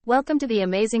Welcome to the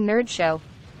Amazing Nerd Show.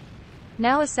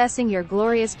 Now assessing your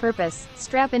glorious purpose,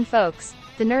 strap in folks,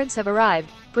 the nerds have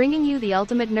arrived, bringing you the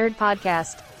ultimate nerd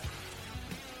podcast.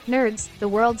 Nerds, the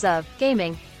worlds of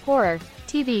gaming, horror,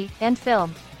 TV, and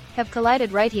film, have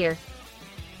collided right here.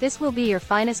 This will be your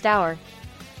finest hour.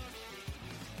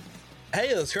 Hey,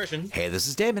 this is Christian. Hey, this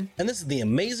is Damon. And this is the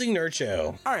Amazing Nerd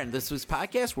Show. All right, in this week's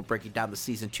podcast, we're breaking down the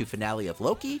season 2 finale of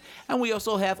Loki, and we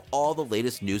also have all the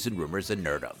latest news and rumors in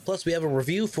nerdom. Plus, we have a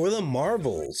review for the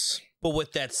Marvels. But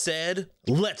with that said,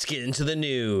 let's get into the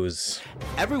news.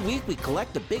 Every week, we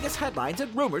collect the biggest headlines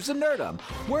and rumors in nerdom.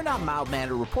 We're not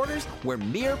mild-mannered reporters, we're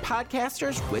mere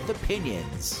podcasters with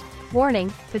opinions.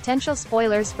 Warning, potential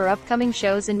spoilers for upcoming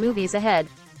shows and movies ahead.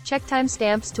 Check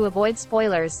timestamps to avoid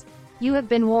spoilers. You have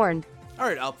been warned. All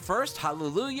right, up first,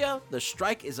 hallelujah, the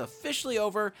strike is officially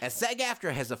over as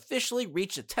SAG-AFTRA has officially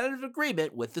reached a tentative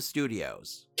agreement with the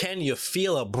studios. Can you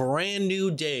feel a brand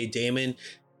new day, Damon?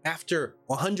 After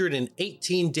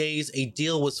 118 days, a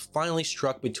deal was finally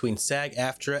struck between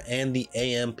SAG-AFTRA and the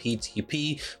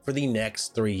AMPTP for the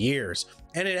next 3 years.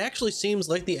 And it actually seems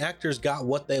like the actors got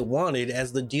what they wanted,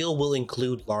 as the deal will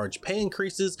include large pay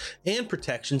increases and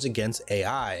protections against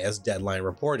AI, as Deadline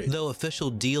reported, though official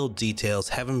deal details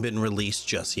haven't been released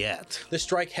just yet. The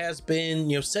strike has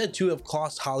been, said to have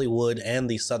cost Hollywood and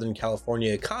the Southern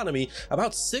California economy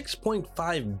about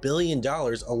 $6.5 billion,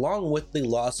 along with the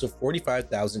loss of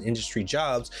 45,000 industry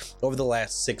jobs over the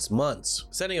last 6 months,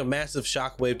 sending a massive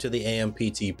shockwave to the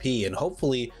AMPTP and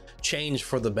hopefully change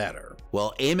for the better.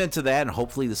 Well, amen to that, and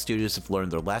hopefully the studios have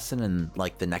learned their lesson in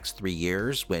the next 3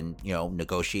 years when,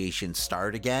 negotiations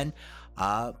start again.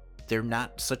 They're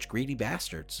not such greedy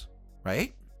bastards,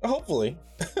 right? Hopefully.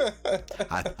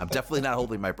 I'm definitely not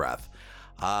holding my breath.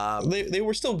 They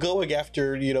were still going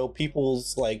after,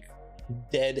 people's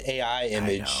dead AI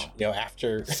image,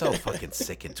 after. So fucking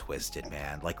sick and twisted,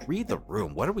 man. Read the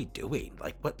room. What are we doing?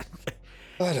 What?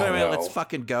 Anyway, let's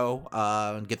fucking go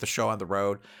and get the show on the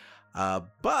road.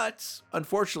 But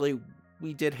unfortunately,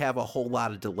 we did have a whole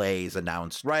lot of delays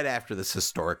announced right after this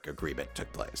historic agreement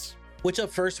took place. Which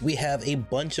up first, we have a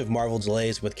bunch of Marvel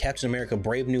delays, with Captain America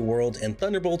Brave New World and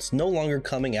Thunderbolts no longer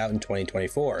coming out in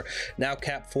 2024. Now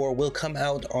Cap 4 will come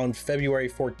out on February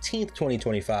 14th,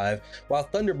 2025, while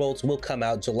Thunderbolts will come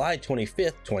out July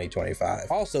 25th,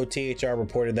 2025. Also, THR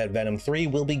reported that Venom 3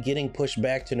 will be getting pushed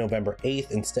back to November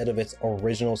 8th instead of its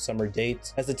original summer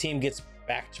dates, as the team gets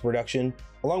back to production,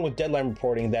 along with Deadline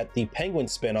reporting that the Penguin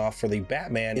spinoff for the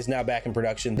Batman is now back in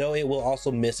production, though it will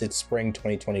also miss its spring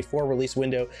 2024 release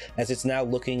window, as it's now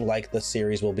looking like the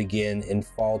series will begin in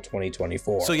fall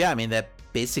 2024. So yeah, that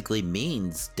basically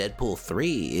means Deadpool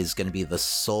 3 is going to be the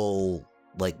sole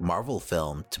Marvel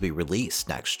film to be released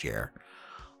next year.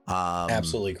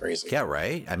 Absolutely crazy. Yeah,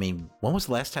 right? When was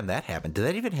the last time that happened? Did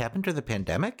that even happen during the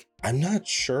pandemic? I'm not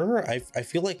sure. I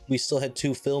feel like we still had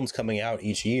 2 films coming out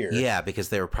each year. Yeah, because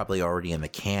they were probably already in the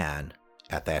can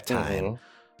at that time. Mm-hmm.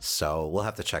 So we'll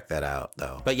have to check that out,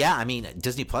 though. But yeah,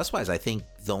 Disney Plus wise, I think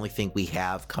the only thing we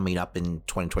have coming up in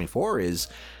 2024 is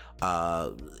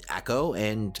Echo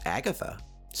and Agatha.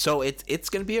 So it's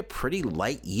going to be a pretty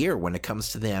light year when it comes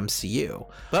to the MCU.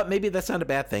 But maybe that's not a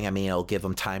bad thing. It'll give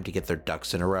them time to get their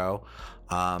ducks in a row.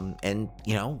 And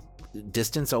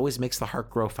distance always makes the heart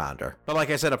grow fonder. But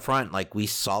like I said up front, we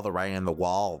saw the writing on the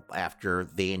wall after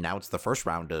they announced the first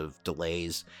round of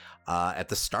delays at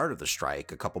the start of the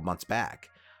strike a couple months back.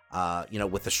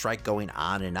 With the strike going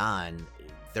on and on,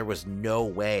 there was no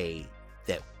way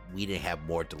that we didn't have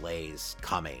more delays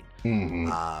coming. Mm-hmm.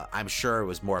 I'm sure it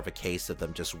was more of a case of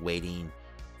them just waiting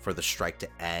for the strike to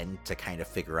end to kind of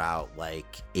figure out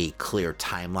a clear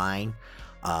timeline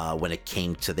when it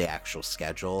came to the actual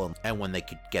schedule, and when they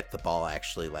could get the ball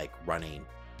actually running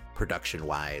production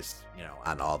wise,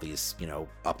 on all these,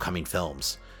 upcoming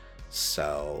films.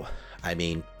 So,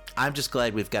 I'm just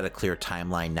glad we've got a clear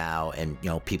timeline now, and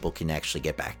people can actually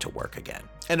get back to work again.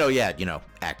 And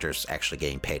actors actually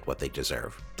getting paid what they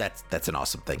deserve. That's an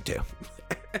awesome thing too.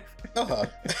 Uh-huh.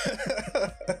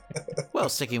 Well,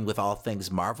 sticking with all things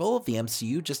Marvel, the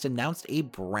MCU just announced a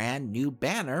brand new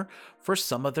banner for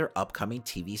some of their upcoming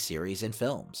TV series and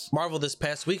films. Marvel this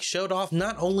past week showed off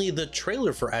not only the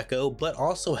trailer for Echo, but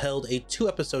also held a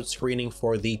 2-episode screening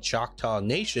for the Choctaw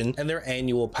Nation and their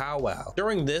annual powwow.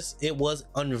 During this, it was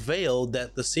unveiled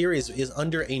that the series is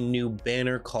under a new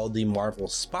banner called the Marvel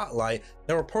Spotlight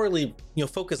that reportedly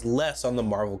focus less on the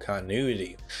Marvel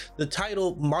continuity. The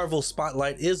title Marvel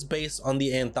Spotlight is based on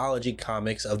the anthology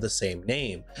comics of the same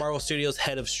name. Marvel Studios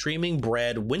head of streaming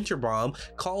Brad Winterbaum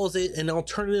calls it an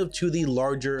alternative to the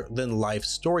larger-than-life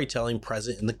storytelling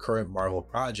present in the current Marvel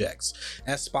projects,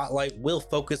 as Spotlight will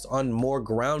focus on more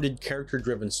grounded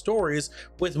character-driven stories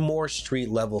with more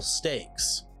street-level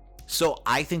stakes. So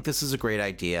I think this is a great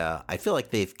idea. I feel like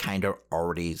they've kind of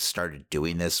already started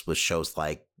doing this with shows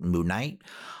like Moon Knight,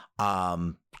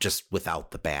 just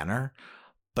without the banner.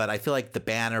 But I feel like the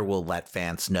banner will let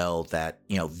fans know that,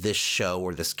 this show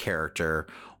or this character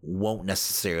won't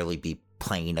necessarily be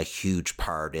playing a huge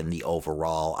part in the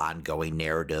overall ongoing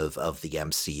narrative of the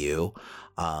MCU.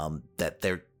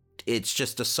 It's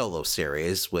just a solo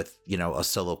series with, a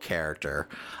solo character.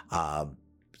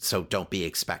 So don't be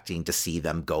expecting to see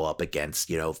them go up against,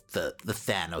 the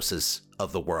Thanoses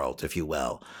of the world, if you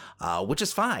will, which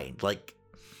is fine. Like,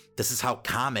 this is how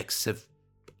comics have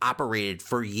operated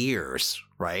for years,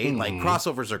 right? Mm-hmm. Like,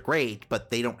 crossovers are great, but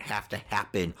they don't have to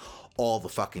happen all the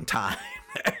fucking time.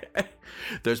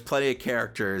 There's plenty of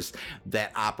characters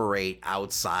that operate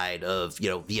outside of,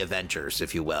 the Avengers,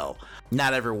 if you will.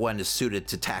 Not everyone is suited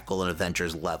to tackle an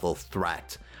Avengers level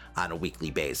threat on a weekly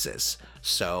basis.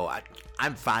 So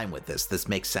I'm fine with this. This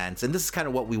makes sense. And this is kind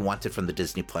of what we wanted from the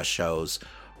Disney Plus shows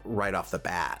right off the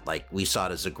bat. Like, we saw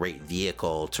it as a great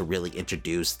vehicle to really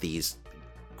introduce these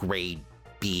grade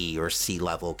B or C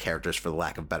level characters, for the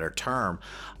lack of a better term,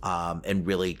 and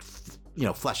really,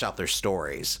 flesh out their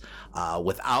stories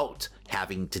without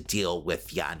having to deal with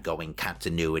the ongoing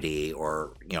continuity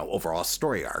or, overall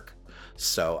story arc.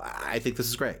 So I think this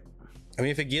is great. I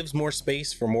mean, if it gives more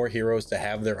space for more heroes to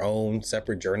have their own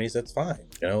separate journeys, that's fine.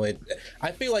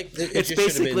 I feel like it's just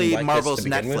basically like Marvel's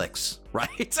Netflix, right?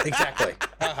 Exactly.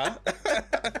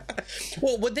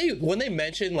 Well, when they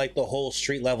mentioned like the whole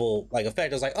street level like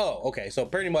effect, I was like, oh, okay, so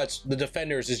pretty much the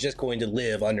Defenders is just going to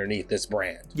live underneath this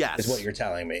brand. Yes, is what you're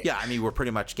telling me. Yeah, I mean, we're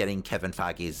pretty much getting Kevin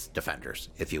Feige's Defenders,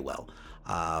 if you will,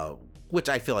 which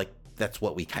I feel like that's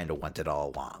what we kind of wanted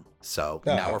all along. So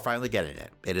now we're finally getting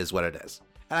it. It is what it is.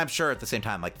 And I'm sure at the same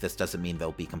time, like, this doesn't mean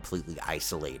they'll be completely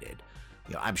isolated.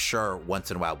 I'm sure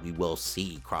once in a while we will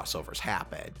see crossovers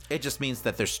happen. It just means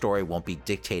that their story won't be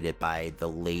dictated by the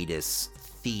latest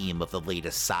theme of the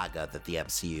latest saga that the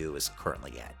MCU is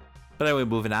currently in. But anyway,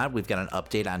 moving on, we've got an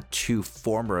update on 2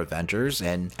 former Avengers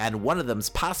and one of them's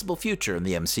possible future in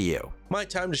the MCU. My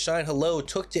Time to Shine Hello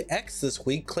took to X this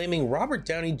week, claiming Robert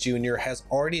Downey Jr. has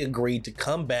already agreed to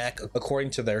come back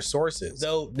according to their sources,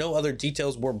 though no other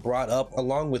details were brought up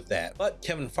along with that. But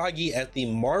Kevin Feige at the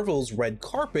Marvel's red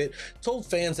carpet told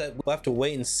fans that we'll have to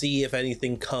wait and see if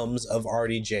anything comes of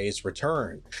RDJ's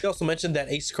return. He also mentioned that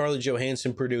a Scarlett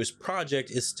Johansson produced project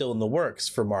is still in the works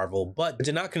for Marvel, but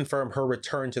did not confirm her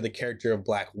return to the character of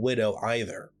Black Widow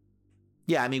either.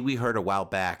 Yeah, I mean, we heard a while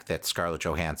back that Scarlett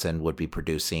Johansson would be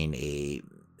producing a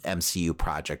MCU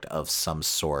project of some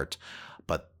sort,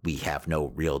 but we have no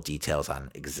real details on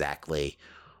exactly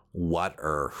what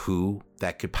or who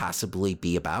that could possibly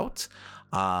be about.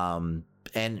 And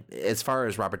as far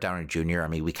as Robert Downey Jr., I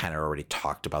mean, we kind of already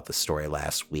talked about the story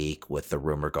last week with the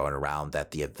rumor going around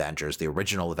that the Avengers, the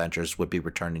original Avengers, would be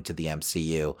returning to the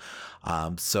MCU.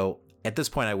 So at this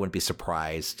point, I wouldn't be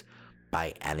surprised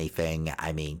by anything.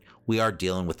 I mean, we are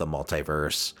dealing with the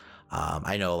multiverse.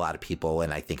 I know a lot of people,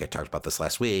 and I think I talked about this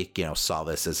last week, saw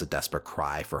this as a desperate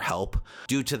cry for help.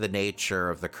 Due to the nature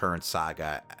of the current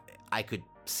saga, I could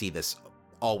see this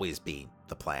always being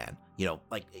the plan.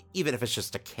 Like, even if it's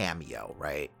just a cameo,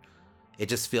 right? It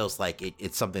just feels like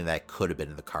it's something that could have been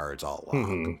in the cards all along.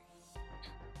 Mm-hmm.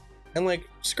 And like,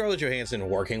 Scarlett Johansson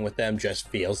working with them just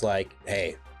feels like,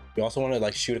 hey, you also want to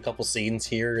like shoot a couple scenes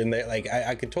here and there. Like,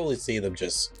 I could totally see them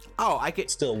just I could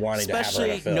still wanting to have her in a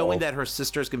film. Especially knowing that her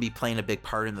sister's gonna be playing a big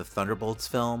part in the Thunderbolts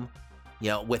film,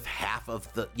 with half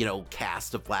of the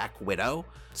cast of Black Widow.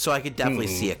 So I could definitely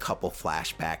see a couple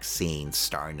flashback scenes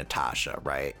starring Natasha,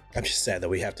 right? I'm just sad that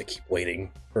we have to keep waiting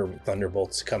for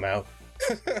Thunderbolts to come out.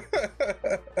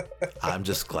 I'm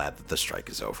just glad that the strike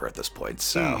is over at this point.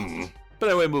 So. But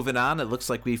anyway, moving on, it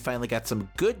looks like we finally got some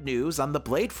good news on the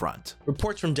Blade front.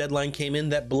 Reports from Deadline came in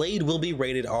that Blade will be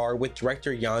rated R, with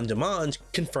director Jan Demange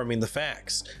confirming the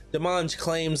facts. Demange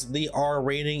claims the R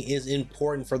rating is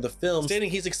important for the film,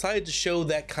 stating he's excited to show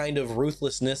that kind of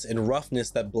ruthlessness and roughness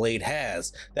that Blade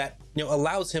has, that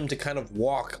allows him to kind of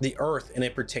walk the earth in a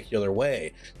particular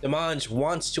way. Demange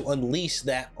wants to unleash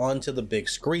that onto the big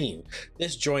screen.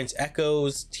 This joins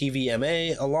Echo's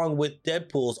TVMA along with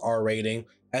Deadpool's R rating,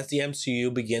 as the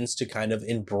MCU begins to kind of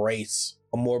embrace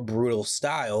a more brutal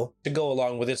style to go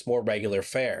along with its more regular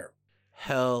fare.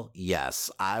 Hell yes.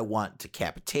 I want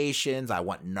decapitations. I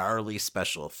want gnarly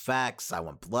special effects. I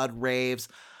want blood raves.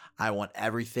 I want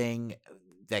everything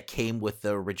that came with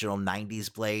the original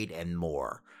 90s Blade and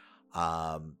more.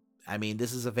 I mean,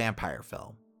 this is a vampire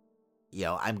film.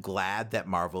 I'm glad that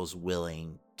Marvel's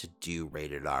willing to do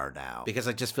rated R now, because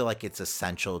I just feel like it's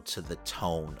essential to the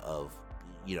tone of,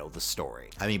 the story.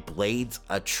 I mean, Blade's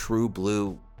a true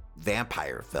blue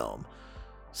vampire film.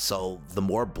 So the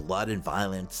more blood and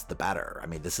violence, the better. I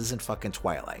mean, this isn't fucking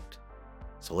Twilight.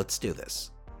 So let's do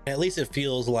this. At least it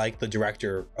feels like the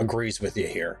director agrees with you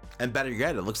here. And better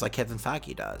yet, it looks like Kevin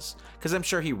Feige does. Because I'm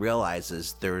sure he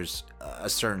realizes there's a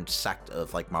certain sect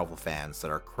of like Marvel fans that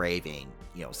are craving,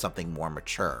 something more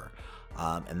mature.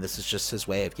 And this is just his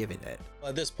way of giving it.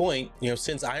 At this point,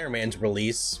 since Iron Man's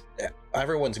release,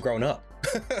 everyone's grown up,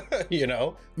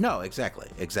 No, exactly.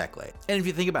 And if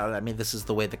you think about it, I mean, this is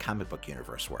the way the comic book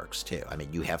universe works too. I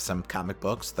mean, you have some comic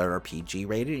books that are PG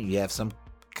rated, and you have some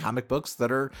comic books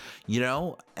that are,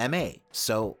 MA.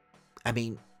 So, I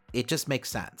mean, it just makes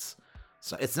sense.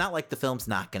 So it's not like the film's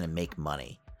not going to make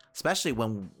money, especially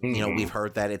when, we've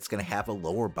heard that it's going to have a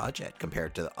lower budget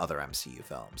compared to the other MCU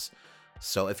films.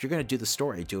 So if you're going to do the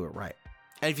story, do it right.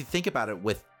 And if you think about it,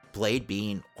 with Blade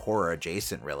being horror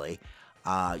adjacent, really,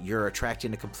 you're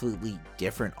attracting a completely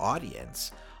different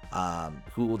audience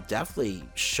who will definitely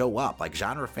show up. Like,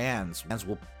 genre fans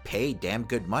will pay damn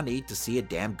good money to see a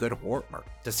damn good horror,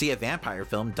 to see a vampire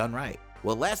film done right.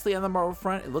 Well, lastly, on the Marvel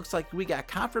front, it looks like we got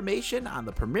confirmation on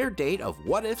the premiere date of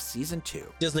What If Season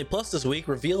 2. Disney Plus this week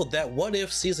revealed that What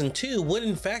If Season 2 would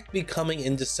in fact be coming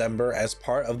in December as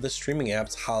part of the streaming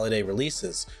app's holiday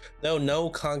releases. Though no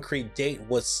concrete date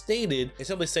was stated, they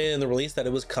simply stated in the release that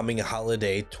it was coming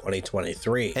holiday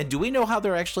 2023. And do we know how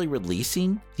they're actually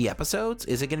releasing the episodes?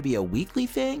 Is it going to be a weekly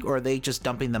thing, or are they just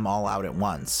dumping them all out at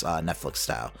once, Netflix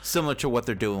style? Similar to what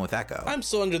they're doing with Echo. I'm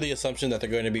still under the assumption that they're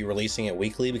going to be releasing it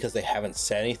weekly because they haven't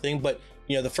said anything, but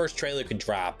the first trailer could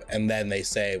drop and then they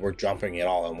say we're dumping it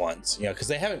all at once, because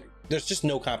there's just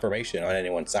no confirmation on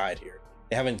anyone's side here.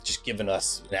 They haven't just given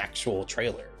us an actual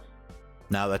trailer.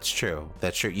 No, that's true.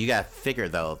 You got to figure,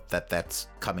 though, that that's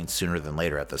coming sooner than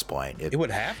later at this point. It would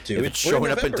have to. If it's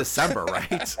showing up in December,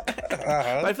 right? But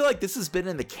I feel like this has been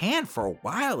in the can for a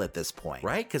while at this point,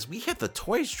 right? Because we had the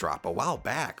toys drop a while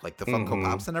back, like the Funko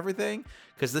Pops and everything,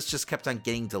 because this just kept on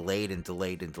getting delayed and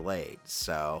delayed and delayed.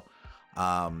 So,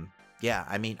 yeah,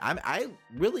 I mean, I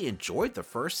really enjoyed the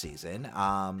first season,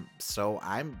 so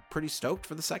I'm pretty stoked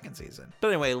for the second season. But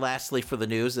anyway, lastly for the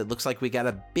news, it looks like we got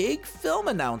a big film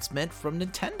announcement from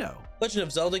Nintendo. Legend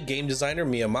of Zelda game designer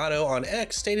Miyamoto on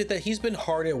X stated that he's been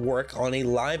hard at work on a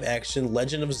live-action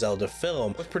Legend of Zelda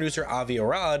film with producer Avi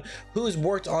Arad, who has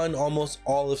worked on almost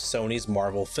all of Sony's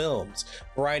Marvel films.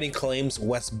 Variety claims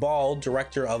Wes Ball,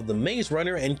 director of The Maze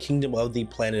Runner and Kingdom of the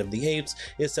Planet of the Apes,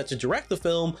 is set to direct the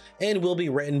film and will be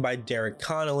written by Derek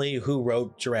Connolly, who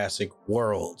wrote Jurassic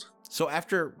World. So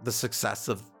after the success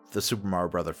of the Super Mario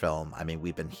Brother film, I mean,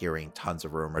 we've been hearing tons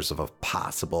of rumors of a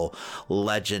possible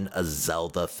Legend of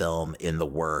Zelda film in the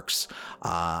works.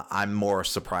 I'm more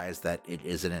surprised that it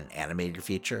isn't an animated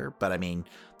feature, but I mean,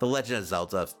 the Legend of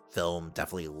Zelda film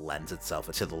definitely lends itself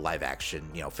to the live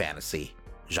action, fantasy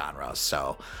genre.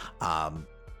 So, I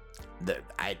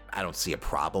don't see a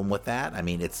problem with that. I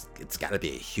mean, it's got to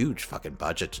be a huge fucking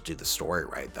budget to do the story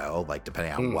right, though. Like,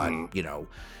 depending on what,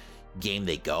 game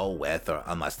they go with, or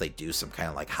unless they do some kind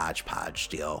of like hodgepodge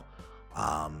deal,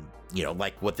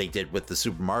 like what they did with the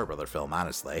Super Mario Brother film,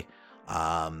 honestly.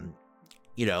 I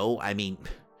mean,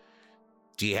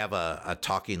 do you have a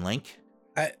talking Link?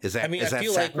 Is that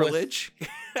sacrilege?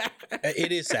 Like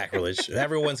it is sacrilege.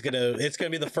 It's gonna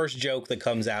be the first joke that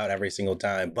comes out every single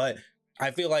time, but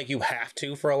I feel like you have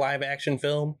to for a live action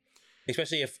film,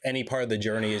 especially if any part of the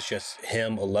journey is just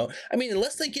him alone. I mean,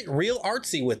 unless they get real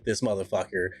artsy with this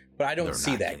motherfucker, but I don't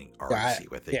see that. Artsy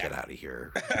with it. Yeah. Get out of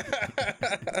here.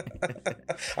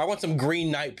 I want some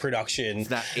Green Knight production. It's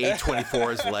not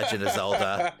A24's Legend of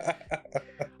Zelda.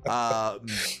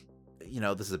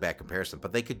 This is a bad comparison,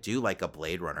 but they could do like a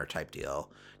Blade Runner type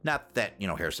deal. Not that,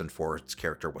 Harrison Ford's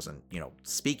character wasn't,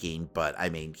 speaking, but I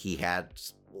mean, he had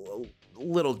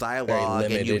little dialogue,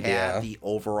 limited, and you had the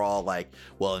overall, like,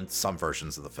 well, in some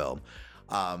versions of the film,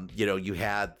 you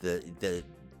had the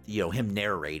him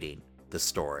narrating the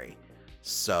story.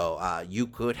 So you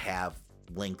could have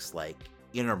Link's like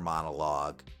inner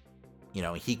monologue.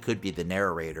 He could be the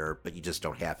narrator, but you just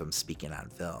don't have him speaking on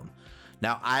film.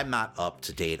 Now, I'm not up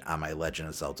to date on my Legend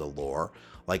of Zelda lore.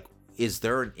 Like, is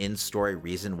there an in-story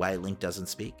reason why Link doesn't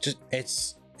speak?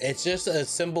 It's just a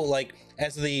symbol, like,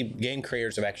 as the game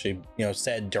creators have actually,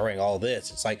 said during all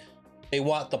this, it's like they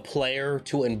want the player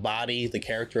to embody the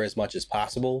character as much as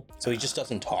possible, so he just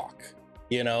doesn't talk,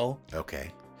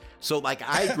 Okay. So, like,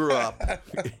 I grew up,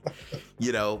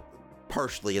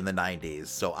 partially in the 90s.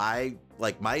 So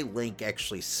my Link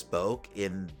actually spoke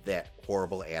in that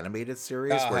horrible animated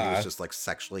series where he was just like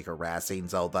sexually harassing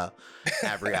Zelda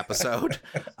every episode.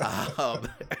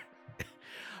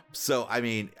 So, I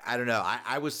mean, I don't know.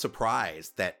 I was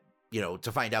surprised that,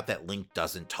 to find out that Link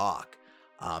doesn't talk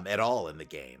at all in the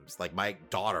games. Like, my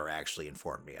daughter actually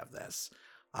informed me of this.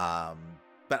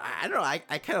 But I don't know. I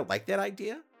kind of like that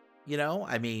idea.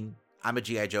 I mean, I'm a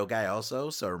G.I. Joe guy also,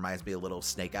 so it reminds me a little of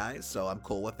Snake Eyes, so I'm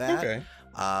cool with that. Okay.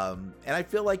 And I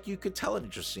feel like you could tell an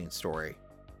interesting story,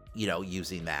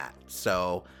 using that.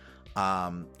 So,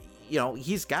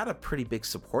 he's got a pretty big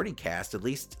supporting cast, at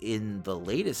least in the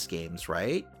latest games,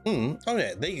 right? Oh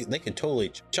yeah, they could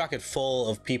totally chock it full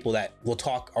of people that will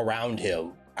talk around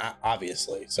him,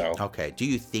 obviously. So okay, do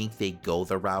you think they go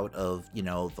the route of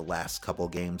the last couple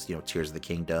games, Tears of the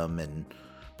Kingdom and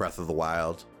Breath of the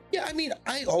Wild? Yeah, I mean,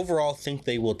 I overall think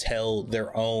they will tell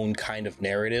their own kind of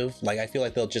narrative. Like, I feel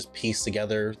like they'll just piece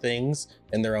together things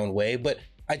in their own way, but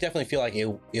I definitely feel like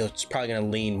it's probably going to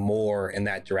lean more in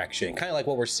that direction. Kind of like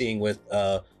what we're seeing with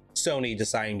Sony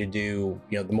deciding to do,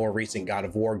 the more recent God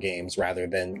of War games rather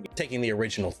than taking the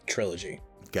original trilogy.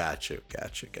 Got you.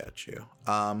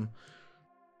 Well,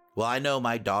 I know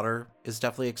my daughter is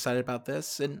definitely excited about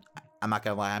this, and I'm not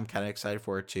gonna lie, I'm kind of excited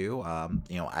for it too.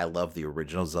 I love the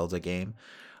original Zelda game.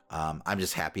 I'm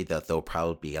just happy that there'll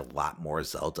probably be a lot more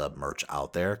Zelda merch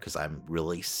out there, because I'm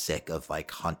really sick of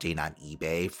like hunting on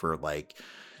eBay for like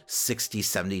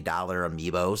 $60-$70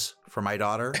 amiibos for my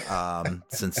daughter,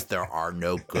 since there are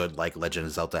no good like Legend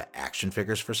of Zelda action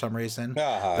figures for some reason.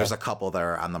 There's a couple that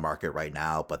are on the market right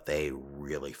now, but they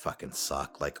really fucking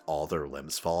suck. Like, all their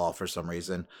limbs fall off for some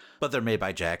reason, but they're made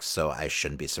by Jax, so I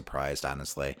shouldn't be surprised,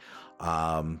 honestly.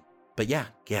 But yeah,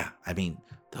 I mean,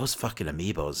 those fucking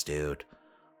amiibos, dude.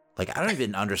 Like, I don't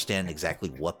even understand exactly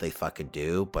what they fucking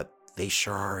do, but they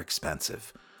sure are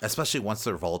expensive, especially once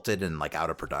they're vaulted and like out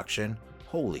of production.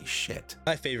 Holy shit.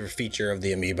 My favorite feature of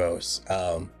the amiibos,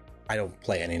 I don't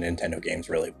play any Nintendo games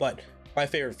really, but my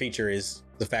favorite feature is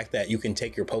the fact that you can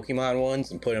take your Pokemon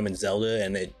ones and put them in Zelda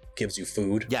and it gives you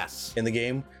food. Yes. In the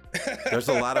game. There's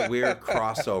a lot of weird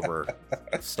crossover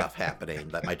stuff happening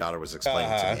that my daughter was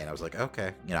explaining to me, and I was like,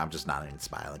 okay, I'm just nodding and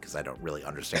smiling because I don't really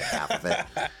understand half of it.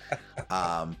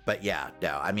 But yeah,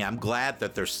 no, I mean, I'm glad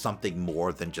that there's something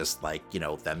more than just like,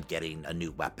 them getting a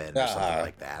new weapon or something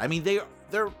like that. I mean,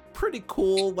 they're pretty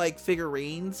cool, like,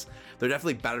 figurines. They're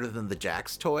definitely better than the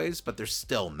Jax toys, but they're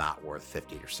still not worth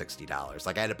 $50 or $60.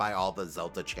 Like, I had to buy all the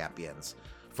Zelda champions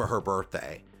for her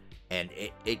birthday, and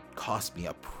it cost me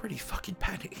a pretty fucking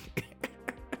penny.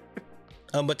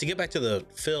 But to get back to the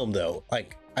film, though,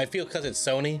 like, I feel because it's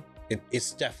Sony,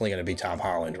 it's definitely going to be Tom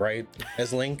Holland, right?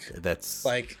 As Link. That's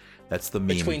the meme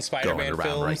between Spider-Man going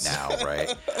around films right now,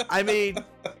 right? I mean,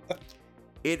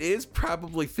 it is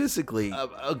probably physically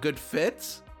a good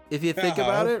fit if you think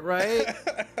about it, right?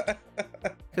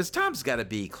 Because Tom's got to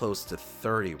be close to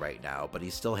 30 right now, but he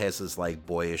still has his like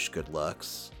boyish good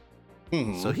looks.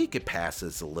 Mm-hmm. So he could pass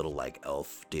as a little like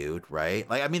elf dude, right?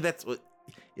 Like, I mean,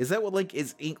 is that what Link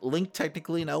is? Link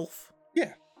technically an elf?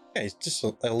 Yeah, he's just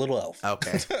a little elf.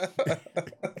 Okay.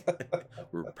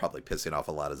 We're probably pissing off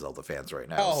a lot of Zelda fans right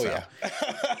now. Oh, so.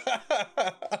 Yeah.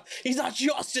 He's not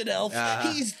just an elf.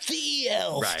 He's the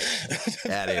elf. Right.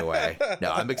 Anyway,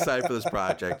 no, I'm excited for this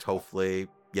project. Hopefully,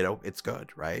 it's good,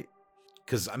 right?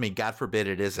 Because, I mean, God forbid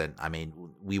it isn't. I mean,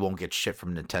 we won't get shit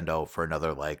from Nintendo for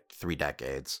another, 3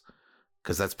 decades.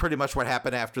 Because that's pretty much what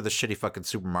happened after the shitty fucking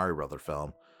Super Mario Brothers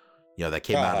film, that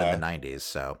came out in the 90s,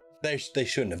 so. They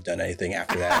shouldn't have done anything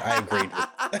after that. I agreed.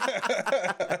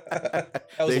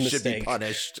 That was a mistake. Should be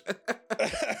punished.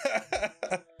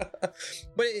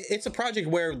 But it's a project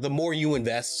where the more you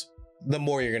invest, the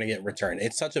more you're going to get return.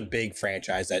 It's such a big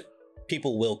franchise that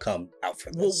people will come out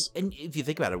for this. Well, and if you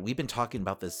think about it, we've been talking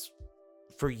about this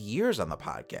for years on the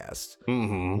podcast.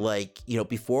 Mm-hmm. Like,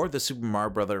 before the Super Mario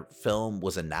Brothers film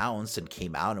was announced and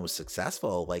came out and was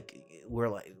successful,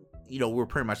 we're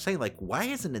pretty much saying, why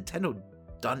hasn't Nintendo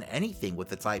done anything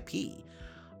with its IP?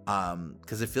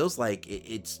 Because it feels like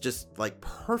it's just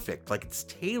perfect, it's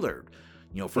tailored,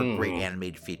 for great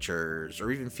animated features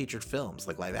or even featured films,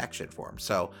 like live action form.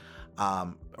 So,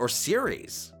 or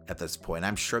series at this point.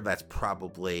 I'm sure that's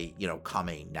probably,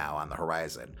 coming now on the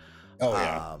horizon. Oh,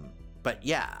 yeah. But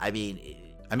yeah, I mean,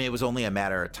 it was only a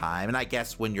matter of time. And I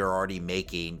guess when you're already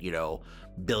making,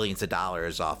 billions of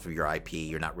dollars off of your IP,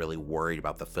 you're not really worried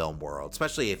about the film world,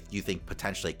 especially if you think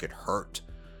potentially it could hurt,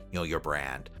 your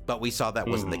brand. But we saw that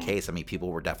wasn't the case. I mean, people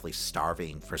were definitely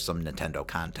starving for some Nintendo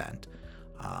content.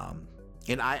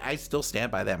 And I still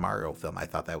stand by that Mario film. I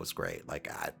thought that was great. Like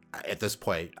at this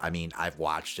point, I mean, I've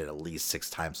watched it at least 6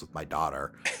 times with my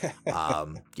daughter.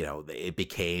 It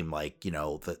became like,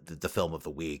 the film of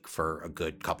the week for a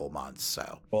good couple months.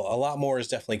 So, well, a lot more is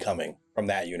definitely coming from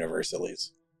that universe, at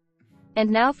least.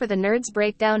 And now for the Nerds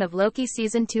breakdown of Loki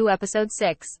Season 2 Episode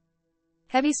 6.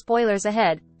 Heavy spoilers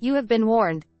ahead, you have been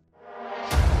warned.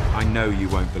 I know you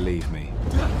won't believe me,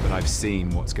 but I've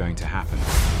seen what's going to happen.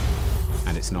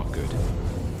 And it's not good.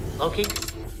 Loki,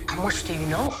 how much do you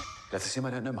know? Let's assume I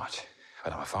don't know much,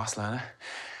 but I'm a fast learner,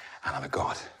 and I'm a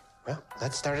god. Well,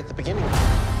 let's start at the beginning.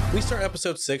 We start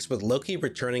episode 6 with Loki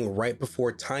returning right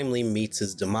before Timely meets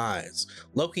his demise.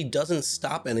 Loki doesn't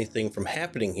stop anything from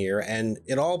happening here, and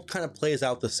it all kind of plays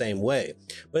out the same way.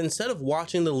 But instead of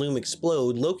watching the loom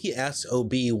explode, Loki asks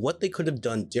OB what they could have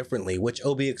done differently, which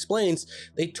OB explains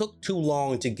they took too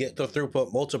long to get the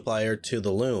throughput multiplier to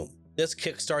the loom. This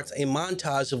kickstarts a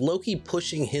montage of Loki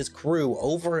pushing his crew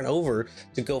over and over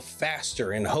to go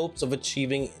faster in hopes of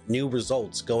achieving new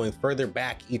results, going further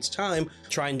back each time,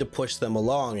 trying to push them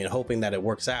along and hoping that it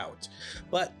works out.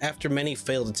 But after many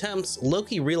failed attempts,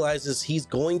 Loki realizes he's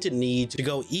going to need to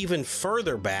go even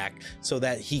further back so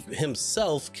that he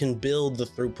himself can build the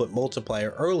throughput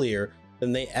multiplier earlier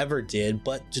than they ever did,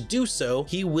 but to do so,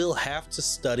 he will have to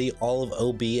study all of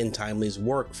OB and Timely's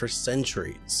work for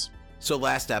centuries. So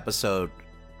last episode,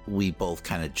 we both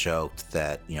kind of joked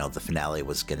that, the finale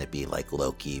was going to be like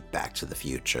Loki Back to the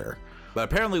Future. But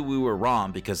apparently we were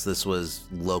wrong because this was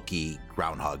Loki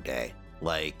Groundhog Day.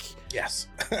 Like, yes,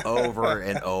 over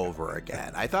and over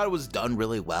again. I thought it was done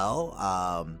really well,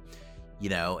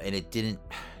 and it didn't,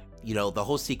 the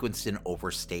whole sequence didn't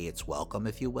overstay its welcome,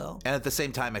 if you will. And at the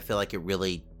same time, I feel like it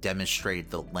really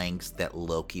demonstrated the lengths that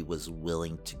Loki was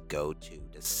willing to go to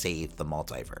save the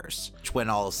multiverse, which when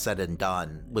all is said and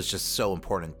done was just so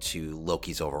important to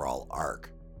Loki's overall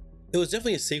arc. It was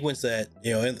definitely a sequence that,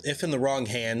 if in the wrong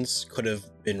hands, could have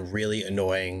been really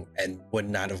annoying and would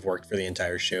not have worked for the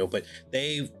entire show. But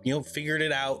they, figured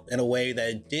it out in a way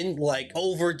that didn't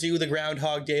overdo the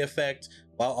Groundhog Day effect,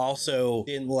 while also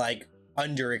didn't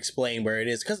under explain where it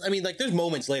is. Because there's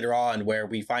moments later on where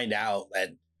we find out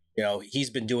that he's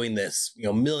been doing this,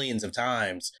 millions of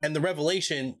times. And the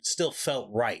revelation still felt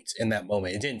right in that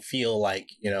moment. It didn't feel like,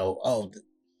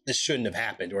 this shouldn't have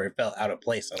happened, or it felt out of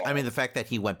place at all. The fact that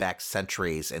he went back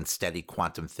centuries and studied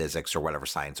quantum physics or whatever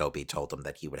science OB told him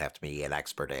that he would have to be an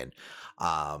expert in,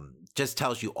 just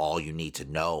tells you all you need to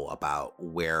know about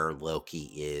where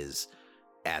Loki is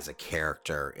as a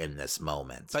character in this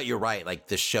moment. But you're right,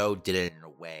 the show did it in a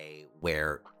way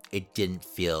where it didn't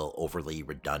feel overly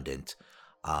redundant.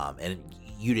 And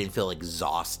you didn't feel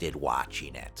exhausted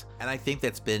watching it. And I think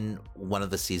that's been one of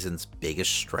the season's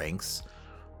biggest strengths,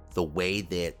 the way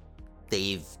that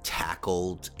they've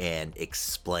tackled and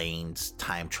explained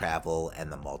time travel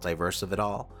and the multiverse of it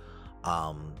all.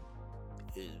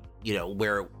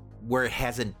 Where it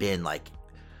hasn't been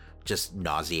just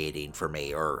nauseating for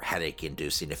me or headache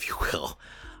inducing, if you will.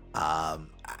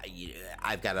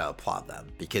 I've got to applaud them,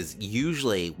 because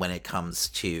usually when it comes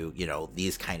to,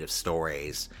 these kind of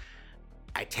stories,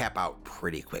 I tap out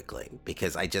pretty quickly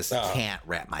because I just can't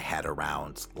wrap my head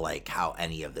around how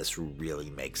any of this really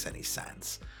makes any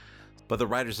sense. But the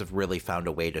writers have really found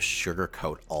a way to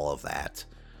sugarcoat all of that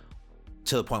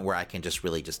to the point where I can just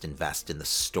really invest in the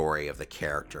story of the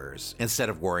characters instead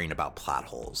of worrying about plot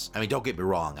holes. Don't get me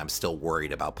wrong, I'm still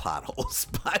worried about plot holes,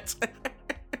 but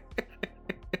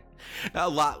a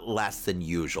lot less than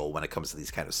usual when it comes to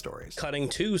these kind of stories. Cutting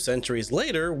 2 centuries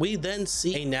later, we then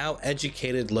see a now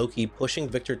educated Loki pushing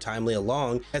Victor Timely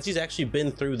along, as he's actually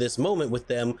been through this moment with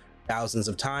them thousands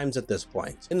of times at this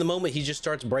point. In the moment, he just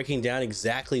starts breaking down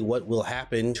exactly what will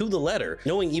happen to the letter,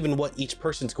 knowing even what each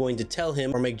person's going to tell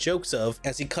him or make jokes of,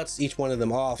 as he cuts each one of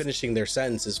them off, finishing their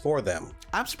sentences for them.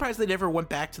 I'm surprised they never went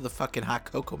back to the fucking hot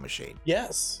cocoa machine.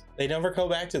 Yes, they never go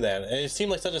back to that. And it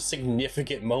seemed like such a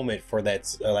significant moment for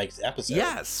that episode.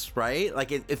 Yes, right?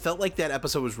 It felt like that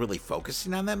episode was really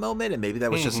focusing on that moment, and maybe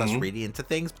that was just us reading into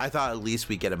things. I thought at least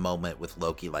we get a moment with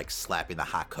Loki slapping the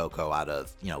hot cocoa out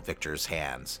of Victor's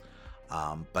hands.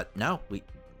 But no, we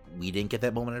didn't get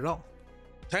that moment at all.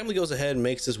 Timely goes ahead and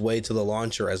makes his way to the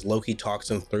launcher as Loki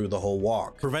talks him through the whole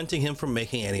walk, preventing him from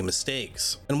making any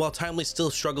mistakes. And while Timely still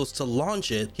struggles to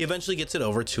launch it, he eventually gets it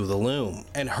over to the loom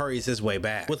and hurries his way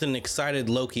back, with an excited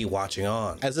Loki watching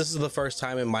on, as this is the first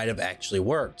time it might have actually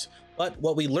worked. But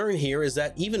what we learn here is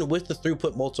that even with the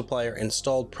throughput multiplier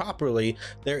installed properly,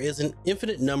 there is an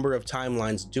infinite number of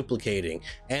timelines duplicating,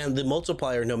 and the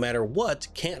multiplier, no matter what,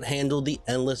 can't handle the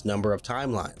endless number of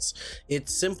timelines. It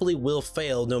simply will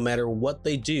fail no matter what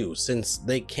they do, since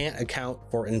they can't account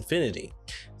for infinity.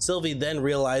 Sylvie then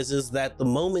realizes that the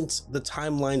moment the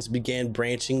timelines began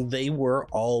branching, they were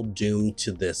all doomed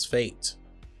to this fate.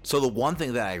 So the one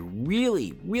thing that I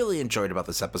really, really enjoyed about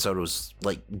this episode was,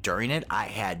 like, during it, I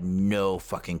had no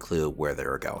fucking clue where they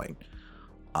were going.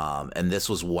 And this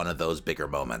was one of those bigger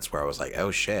moments where I was like,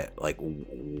 oh shit, like,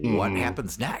 what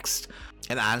happens next?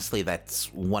 And honestly,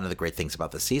 that's one of the great things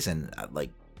about the season.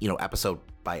 Like, you know, episode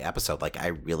by episode, like, I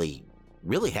really,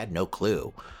 really had no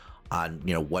clue on,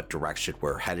 you know, what direction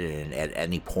we're headed in at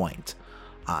any point.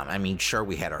 I mean, sure,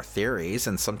 we had our theories,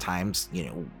 and sometimes, you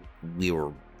know, we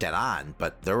were dead on,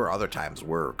 but there were other times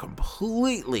we're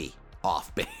completely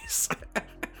off base.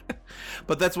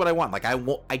 But that's what I want. Like,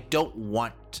 I don't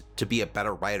want to be a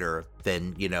better writer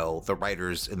than, you know, the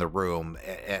writers in the room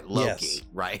at Loki, yes.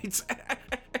 Right?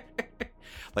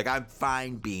 Like, I'm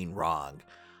fine being wrong.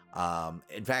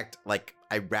 In fact, like,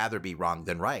 I'd rather be wrong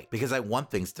than right, because I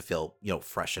want things to feel, you know,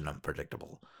 fresh and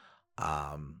unpredictable.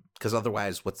 Because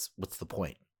otherwise, what's the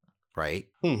point? Right?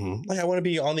 Like, I want to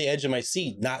be on the edge of my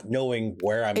seat, not knowing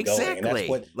where I'm going. And that's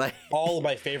what like, all of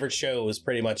my favorite shows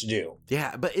pretty much do.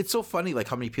 Yeah, but it's so funny, like,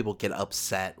 how many people get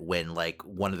upset when, like,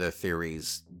 one of their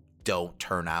theories don't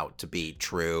turn out to be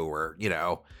true, or, you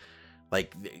know,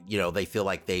 like, you know, they feel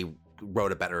like they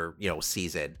wrote a better, you know,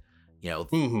 season. You know,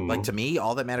 like, to me,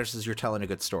 all that matters is you're telling a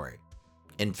good story.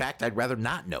 In fact, I'd rather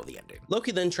not know the ending.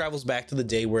 Loki then travels back to the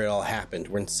day where it all happened,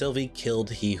 when Sylvie killed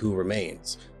He Who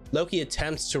Remains. Loki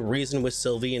attempts to reason with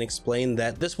Sylvie and explain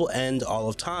that this will end all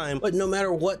of time, but no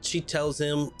matter what she tells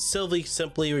him, Sylvie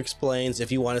simply explains,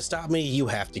 if you want to stop me, you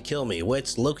have to kill me,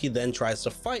 which Loki then tries to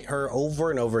fight her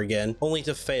over and over again, only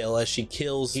to fail as she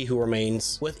kills He Who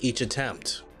Remains with each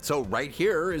attempt. So right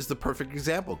here is the perfect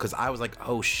example, because I was like,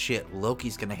 oh shit,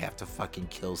 Loki's gonna have to fucking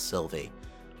kill Sylvie.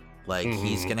 Like,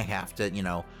 he's gonna have to, you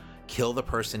know, kill the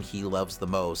person he loves the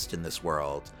most in this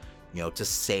world, you know, to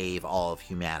save all of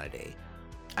humanity.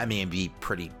 I mean, it'd be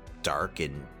pretty dark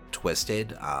and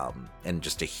twisted, and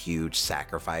just a huge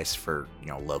sacrifice for, you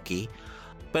know, Loki.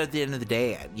 But at the end of the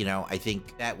day, you know, I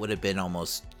think that would have been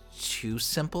almost too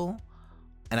simple.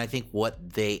 And I think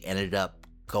what they ended up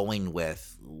going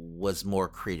with was more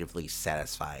creatively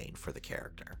satisfying for the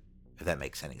character, if that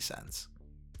makes any sense.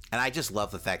 And I just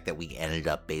love the fact that we ended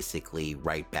up basically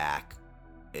right back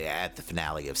at the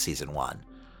finale of season 1.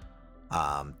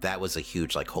 That was a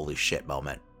huge, like, holy shit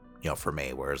moment, you know, for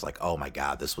me, where it's like, oh my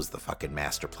God, this was the fucking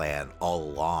master plan all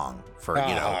along for,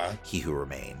 you know, He Who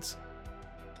Remains.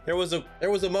 There was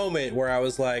a moment where I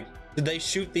was like, did they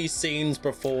shoot these scenes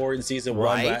before in season 1?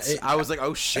 Right? I was like,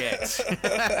 oh shit.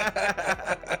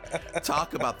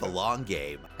 Talk about the long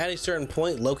game. At a certain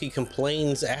point, Loki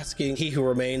complains, asking He Who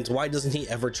Remains why doesn't he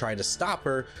ever try to stop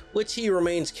her, which He Who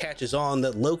Remains catches on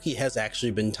that Loki has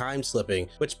actually been time slipping,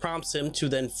 which prompts him to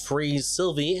then freeze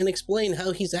Sylvie and explain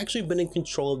how he's actually been in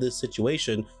control of this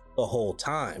situation the whole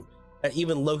time. That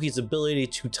even Loki's ability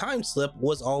to time slip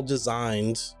was all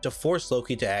designed to force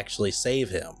Loki to actually save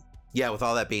him. Yeah, with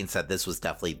all that being said, this was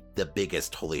definitely the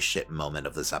biggest holy shit moment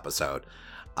of this episode.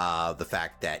 The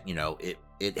fact that, you know,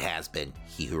 it has been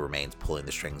He Who Remains pulling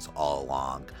the strings all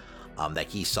along, that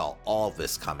he saw all of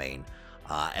this coming,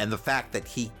 and the fact that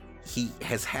he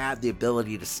has had the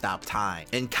ability to stop time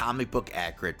in comic book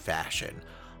accurate fashion.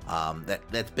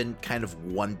 That's been kind of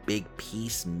one big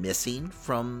piece missing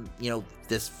from, you know,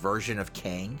 this version of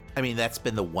Kang. I mean, that's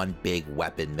been the one big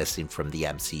weapon missing from the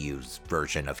MCU's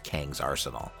version of Kang's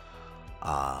arsenal.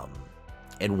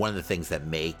 And one of the things that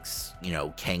makes, you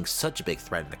know, Kang such a big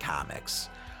threat in the comics.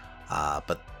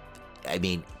 But I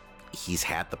mean, he's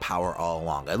had the power all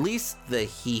along, at least the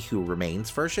He Who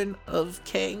Remains version of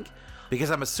Kang,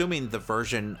 because I'm assuming the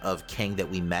version of Kang that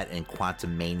we met in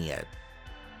Quantumania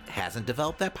hasn't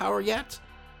developed that power yet,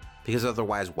 because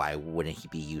otherwise why wouldn't he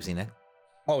be using it?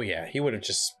 Oh yeah, he would have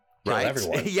just killed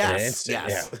everyone. Yes.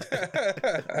 Yeah.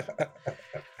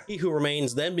 He Who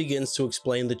Remains then begins to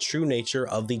explain the true nature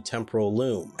of the temporal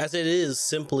loom, as it is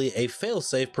simply a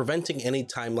failsafe preventing any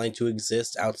timeline to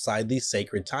exist outside the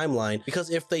sacred timeline, because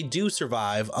if they do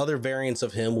survive, other variants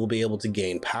of him will be able to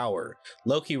gain power.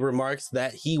 Loki remarks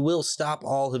that he will stop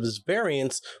all of his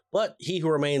variants, but He Who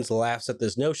Remains laughs at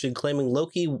this notion, claiming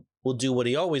Loki will do what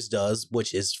he always does,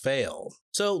 which is fail.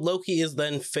 So Loki is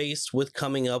then faced with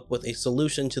coming up with a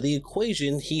solution to the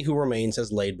equation He Who Remains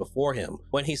has laid before him,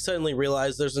 when he suddenly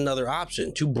realizes there's another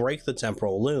option: to break the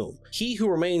temporal loom. He Who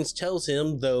Remains tells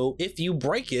him, though, if you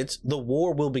break it, the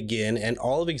war will begin and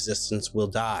all of existence will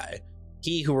die.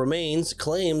 He Who Remains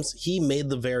claims he made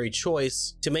the very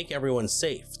choice to make everyone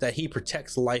safe, that he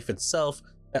protects life itself,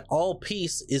 that all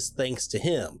peace is thanks to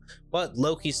him, but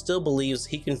Loki still believes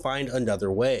he can find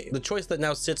another way. The choice that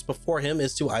now sits before him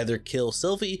is to either kill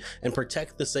Sylvie and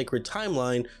protect the sacred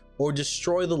timeline, or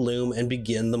destroy the loom and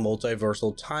begin the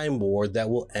multiversal time war that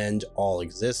will end all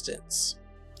existence.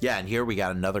 Yeah, and here we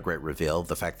got another great reveal of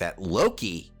the fact that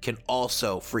Loki can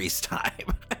also freeze time.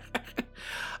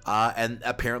 And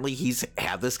apparently he's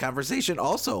had this conversation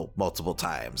also multiple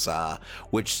times,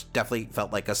 which definitely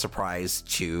felt like a surprise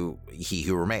to He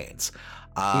Who Remains.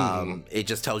 It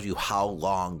just tells you how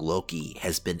long Loki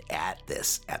has been at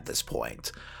this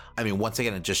point. I mean, once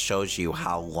again, it just shows you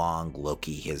how long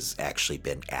Loki has actually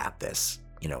been at this,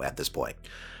 at this point.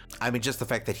 I mean, just the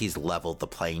fact that he's leveled the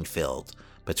playing field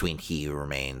between He Who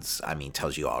Remains, I mean,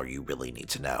 tells you all you really need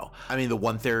to know. I mean, the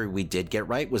one theory we did get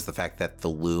right was the fact that the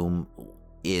loom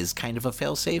is kind of a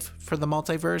failsafe for the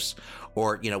multiverse,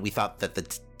 or we thought that the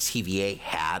TVA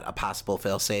had a possible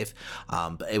failsafe,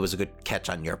 but it was a good catch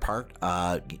on your part.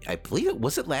 I believe it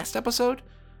was last episode.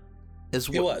 It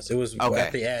was okay.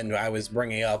 At the end I was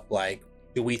bringing up, like,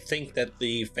 do we think that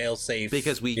the failsafe,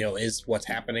 because we is what's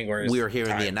happening, or is we were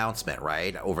hearing the announcement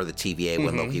right over the TVA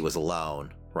when Loki was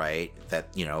alone, right,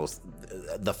 that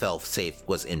the failsafe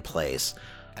was in place.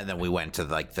 And then we went to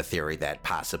the theory that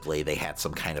possibly they had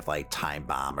some kind of time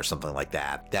bomb or something like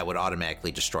that would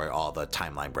automatically destroy all the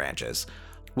timeline branches,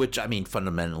 which I mean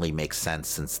fundamentally makes sense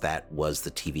since that was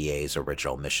the TVA's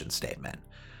original mission statement.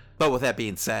 But with that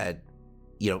being said,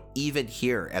 even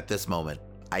here at this moment,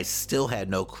 I still had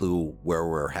no clue where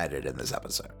we're headed in this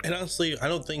episode. And honestly, I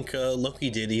don't think Loki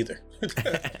did either.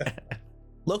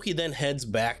 Loki then heads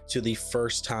back to the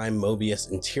first time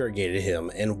Mobius interrogated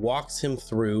him and walks him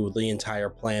through the entire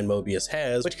plan Mobius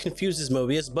has, which confuses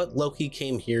Mobius, but Loki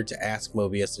came here to ask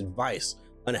Mobius advice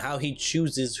on how he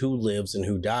chooses who lives and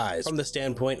who dies from the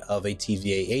standpoint of a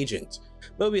TVA agent.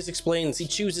 Mobius explains he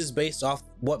chooses based off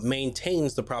what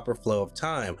maintains the proper flow of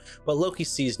time, but Loki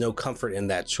sees no comfort in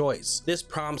that choice. This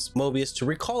prompts Mobius to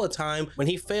recall a time when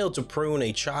he failed to prune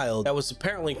a child that was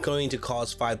apparently going to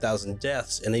cause 5,000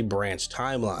 deaths in a branch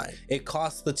timeline. It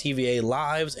cost the TVA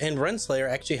lives, and Renslayer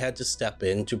actually had to step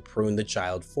in to prune the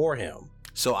child for him.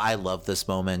 So I love this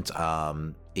moment.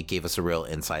 It gave us a real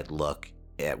inside look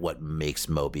at what makes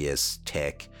Mobius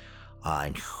tick,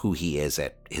 and who he is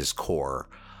at his core.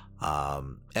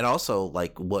 And also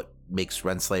what makes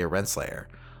Renslayer.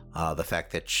 The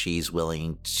fact that she's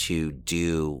willing to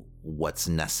do what's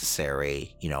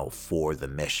necessary, for the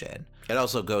mission. It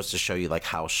also goes to show you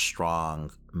how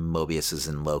strong Mobius's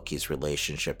and Loki's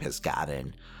relationship has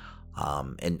gotten.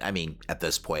 And I mean, at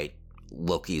this point,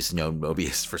 Loki's known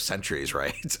Mobius for centuries,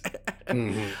 right?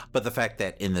 But the fact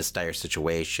that in this dire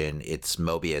situation, it's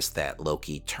Mobius that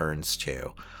Loki turns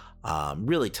to,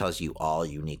 really tells you all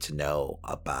you need to know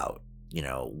about,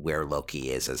 where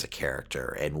Loki is as a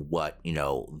character and what,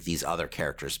 these other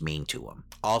characters mean to him.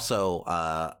 Also,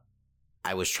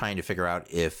 I was trying to figure out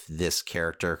if this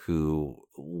character who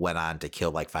went on to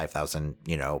kill 5,000,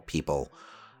 people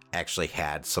actually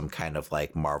had some kind of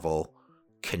Marvel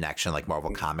connection, Marvel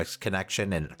Comics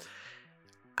connection, and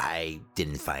I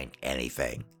didn't find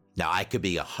anything. Now, I could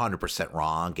be 100%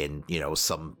 wrong, and,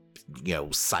 some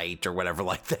site or whatever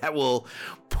that will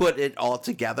put it all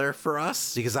together for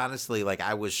us, because honestly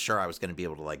I was sure I was going to be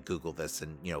able to Google this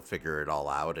and figure it all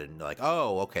out and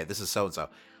oh, okay, this is so and so,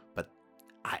 but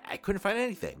I couldn't find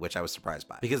anything, which I was surprised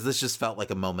by, because this just felt like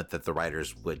a moment that the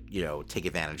writers would take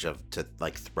advantage of to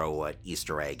throw an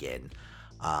Easter egg in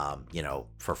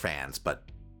for fans, but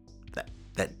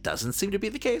that doesn't seem to be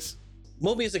the case.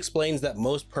 Mobius explains that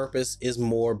most purpose is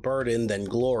more burden than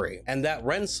glory, and that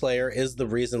Renslayer is the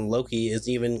reason Loki is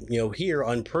even, here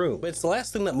unpruned. But it's the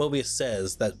last thing that Mobius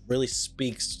says that really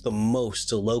speaks the most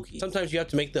to Loki. Sometimes you have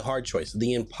to make the hard choice,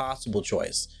 the impossible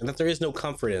choice, and that there is no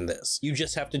comfort in this. You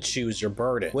just have to choose your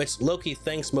burden, which Loki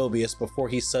thanks Mobius before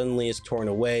he suddenly is torn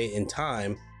away in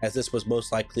time, as this was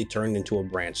most likely turned into a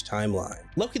branch timeline.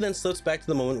 Loki then slips back to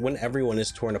the moment when everyone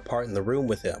is torn apart in the room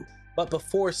with him. But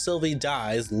before Sylvie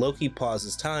dies, Loki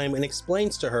pauses time and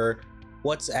explains to her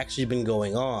what's actually been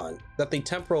going on, that the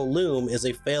temporal loom is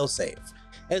a failsafe,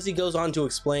 As he goes on to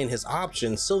explain his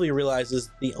options, Sylvie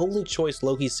realizes the only choice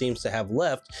Loki seems to have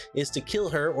left is to kill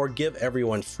her or give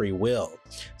everyone free will.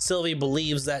 Sylvie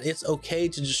believes that it's okay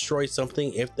to destroy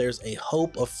something if there's a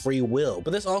hope of free will,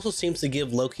 but this also seems to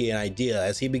give Loki an idea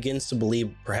as he begins to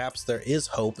believe perhaps there is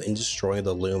hope in destroying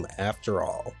the loom after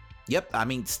all. Yep, I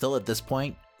mean, still at this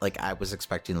point, like, I was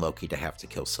expecting Loki to have to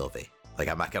kill Sylvie. Like,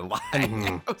 I'm not gonna lie.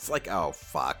 I was like, oh,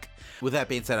 fuck. With that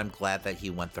being said, I'm glad that he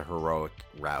went the heroic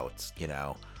route,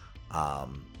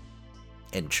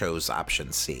 and chose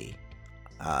option C.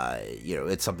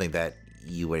 It's something that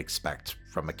you would expect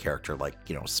from a character like,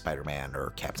 Spider-Man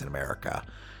or Captain America,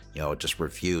 just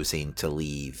refusing to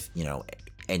leave,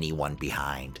 anyone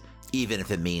behind, even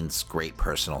if it means great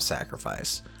personal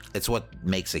sacrifice. It's what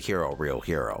makes a hero a real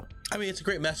hero. I mean, it's a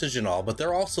great message and all, but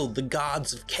they're also the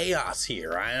gods of chaos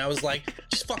here. And I was like,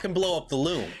 just fucking blow up the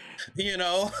loom,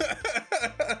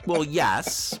 Well,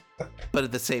 yes, but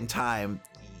at the same time,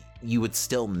 you would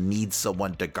still need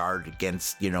someone to guard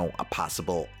against, a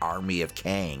possible army of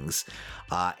Kangs,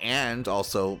 and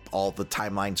also all the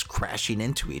timelines crashing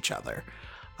into each other.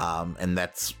 And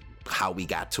that's how we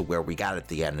got to where we got at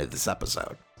the end of this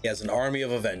episode. He has an army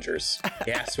of Avengers. He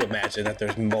has to imagine that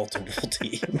there's multiple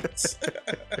teams.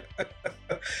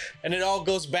 And it all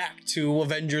goes back to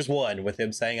Avengers 1 with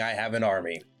him saying, I have an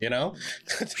army,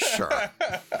 Sure.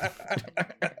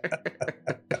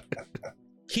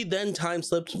 He then time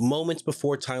slipped moments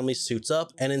before Timely suits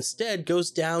up and instead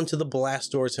goes down to the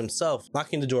blast doors himself,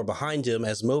 locking the door behind him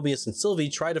as Mobius and Sylvie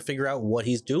try to figure out what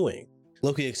he's doing.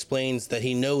 Loki explains that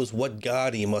he knows what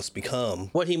god he must become,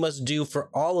 what he must do for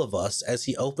all of us as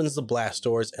he opens the blast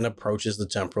doors and approaches the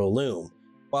temporal loom.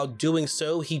 While doing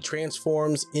so, he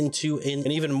transforms into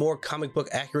an even more comic book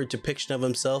accurate depiction of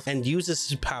himself and uses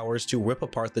his powers to rip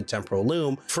apart the temporal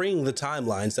loom, freeing the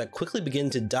timelines that quickly begin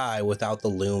to die without the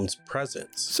loom's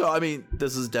presence. So, I mean,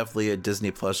 this is definitely a Disney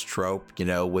Plus trope,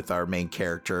 with our main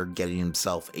character getting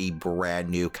himself a brand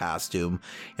new costume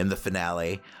in the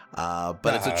finale.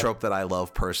 But it's a trope that I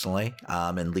love personally,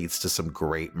 and leads to some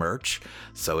great merch.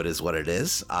 So it is what it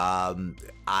is.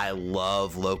 I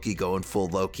love Loki going full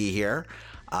Loki here.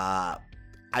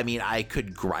 I mean, I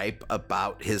could gripe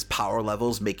about his power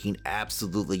levels making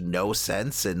absolutely no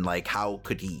sense and like, how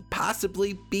could he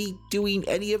possibly be doing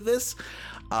any of this?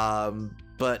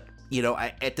 But,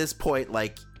 at this point,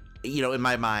 like, in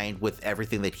my mind, with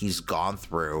everything that he's gone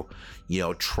through,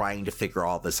 trying to figure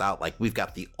all this out, like, we've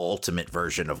got the ultimate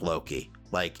version of Loki.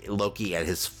 Like, Loki at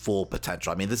his full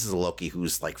potential. I mean, this is a Loki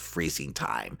who's, like, freezing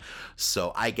time.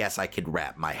 So I guess I could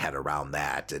wrap my head around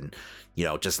that and,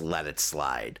 just let it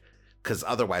slide. Because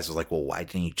otherwise, I was like, well, why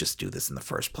didn't you just do this in the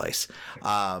first place?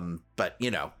 But,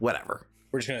 whatever.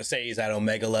 We're just going to say he's at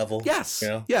Omega level. Yes.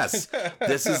 Yes.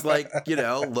 This is like,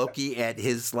 Loki at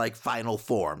his, like, final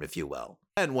form, if you will.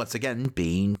 And once again,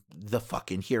 being the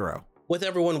fucking hero. With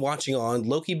everyone watching on,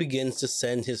 Loki begins to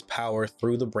send his power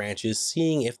through the branches,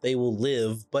 seeing if they will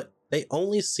live, but they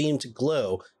only seem to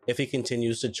glow if he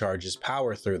continues to charge his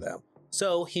power through them.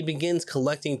 So he begins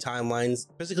collecting timelines,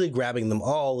 physically grabbing them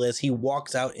all as he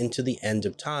walks out into the end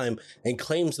of time and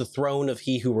claims the throne of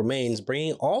He Who Remains,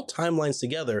 bringing all timelines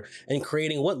together and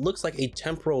creating what looks like a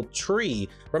temporal tree,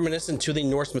 reminiscent to the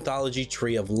Norse mythology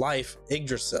tree of life,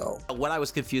 Yggdrasil. What I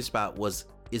was confused about was,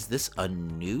 is this a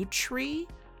new tree?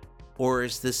 Or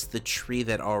is this the tree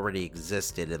that already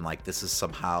existed and like this is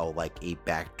somehow like a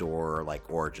backdoor like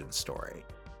origin story?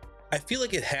 I feel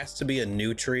like it has to be a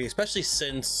new tree, especially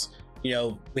since,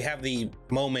 we have the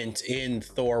moment in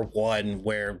Thor 1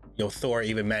 where, Thor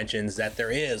even mentions that there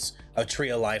is a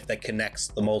tree of life that connects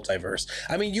the multiverse.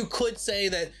 I mean, you could say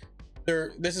that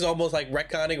this is almost like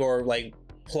retconning or like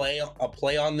a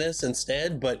play on this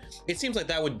instead, but it seems like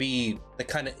that would be the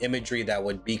kind of imagery that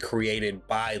would be created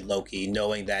by Loki,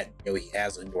 knowing that he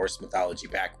has a Norse mythology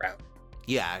background.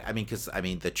 Yeah, I mean, because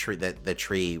the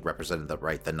tree represented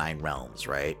the 9 realms,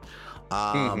 right?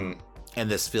 And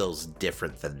this feels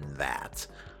different than that.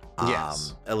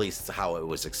 Yes. At least how it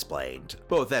was explained.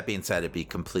 But with that being said, it'd be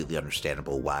completely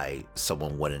understandable why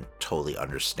someone wouldn't totally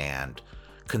understand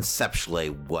conceptually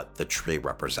what the tree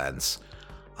represents.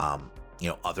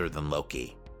 Other than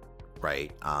Loki,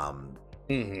 right?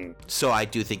 So I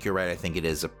do think you're right. I think it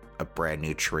is a brand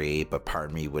new tree, but part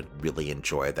of me would really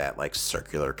enjoy that like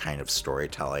circular kind of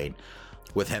storytelling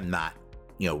with him not,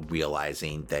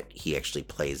 realizing that he actually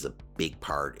plays a big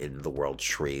part in the world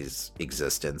tree's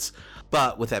existence.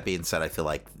 But with that being said, I feel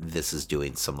like this is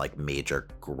doing some like major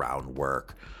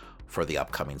groundwork for the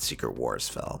upcoming Secret Wars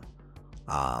film.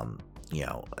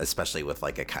 Especially with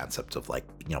like a concept of like,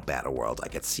 Battle World, I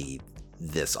could see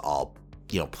this all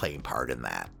playing part in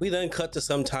that. We then cut to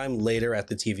some time later at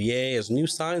the TVA as new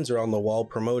signs are on the wall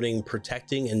promoting,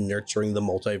 protecting, and nurturing the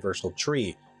multiversal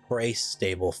tree for a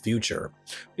stable future.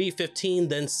 B-15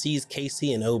 then sees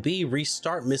Casey and OB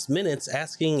restart Miss Minutes,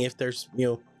 asking if they're,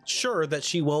 sure that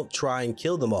she won't try and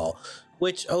kill them all,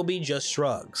 which OB just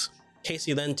shrugs.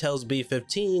 Casey then tells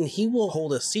B-15 he will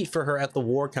hold a seat for her at the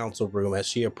War Council room as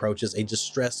she approaches a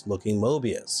distressed-looking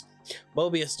Mobius.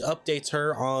 Mobius updates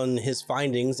her on his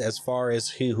findings as far as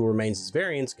He Who Remains'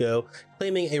 variants go,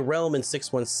 claiming a realm in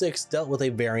 616 dealt with a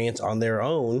variant on their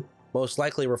own, most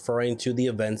likely referring to the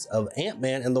events of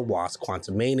Ant-Man and the Wasp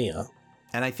Quantumania.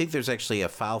 And I think there's actually a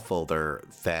file folder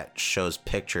that shows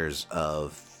pictures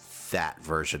of that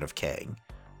version of Kang.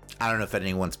 I don't know if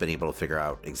anyone's been able to figure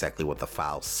out exactly what the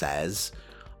file says.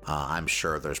 I'm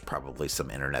sure there's probably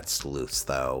some internet sleuths,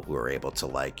 though, who are able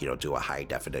to, do a high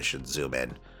definition zoom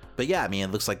in. But yeah, I mean,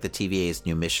 it looks like the TVA's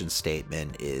new mission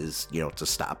statement is, to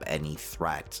stop any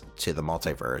threat to the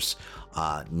multiverse,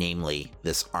 namely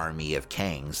this army of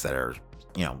Kangs that are,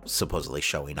 supposedly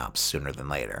showing up sooner than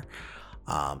later.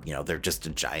 They're just a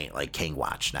giant, Kang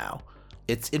Watch now.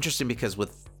 It's interesting because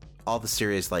with all the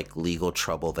serious, legal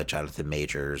trouble that Jonathan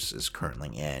Majors is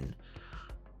currently in,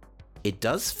 it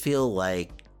does feel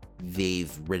like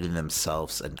they've written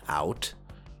themselves an out,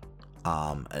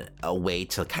 a way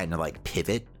to kind of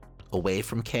pivot away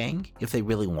from Kang if they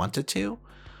really wanted to,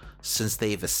 since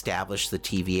they've established the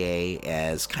TVA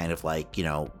as kind of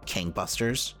Kang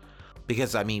Busters.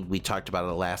 Because, I mean, we talked about it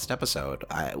the last episode.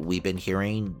 We've been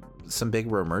hearing some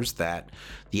big rumors that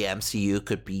the MCU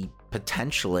could be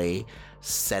potentially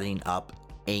setting up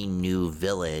a new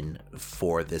villain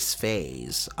for this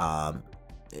phase,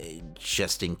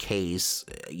 just in case,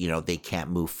 they can't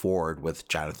move forward with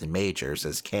Jonathan Majors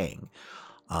as Kang.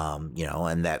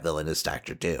 And that villain is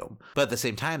Dr. Doom. But at the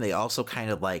same time, they also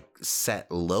kind of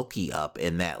set Loki up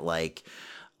in that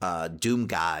Doom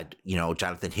God,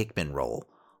 Jonathan Hickman role,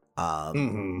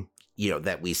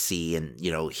 that we see in,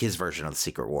 his version of the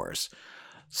Secret Wars.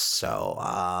 So,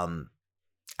 I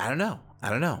don't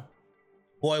know.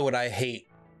 Boy, would I hate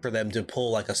for them to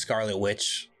pull a Scarlet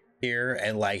Witch here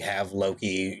and have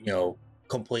Loki,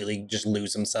 completely just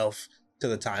lose himself to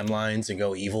the timelines and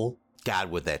go evil.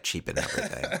 God, would that cheapen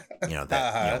everything,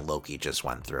 that Loki just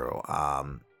went through.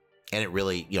 And it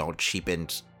really,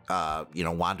 cheapened,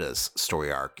 Wanda's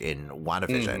story arc in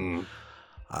WandaVision.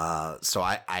 So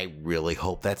I really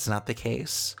hope that's not the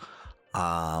case.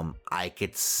 I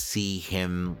could see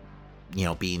him,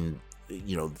 being,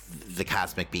 the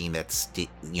cosmic being that's,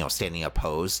 standing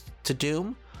opposed to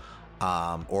Doom,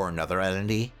 or another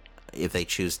entity if they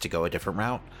choose to go a different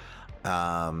route.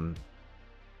 I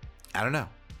don't know.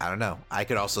 I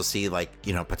could also see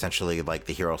potentially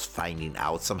the heroes finding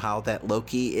out somehow that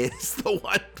Loki is the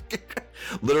one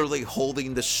literally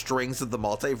holding the strings of the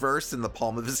multiverse in the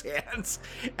palm of his hands.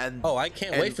 And I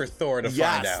can't wait for Thor to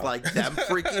find out. Them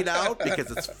freaking out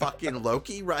because it's fucking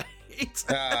Loki, right?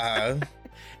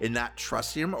 And not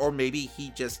trusting him, or maybe he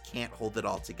just can't hold it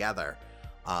all together,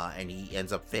 and he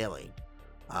ends up failing.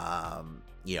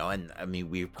 And I mean,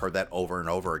 we've heard that over and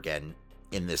over again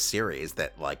in this series,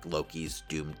 that Loki's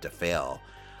doomed to fail.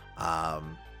 I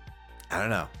don't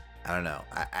know.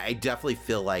 I definitely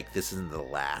feel like this isn't the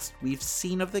last we've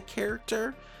seen of the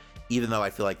character, even though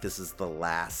I feel like this is the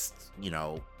last,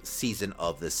 season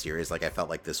of this series. I felt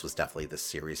like this was definitely the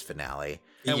series finale.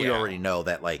 And we already know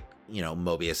that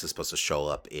Mobius is supposed to show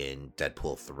up in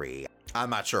Deadpool 3. I'm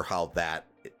not sure how that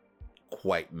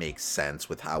quite makes sense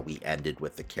with how we ended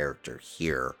with the character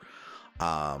here.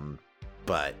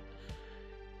 But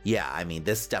yeah, I mean,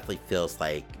 this definitely feels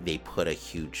like they put a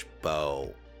huge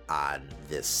bow on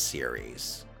this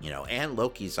series, and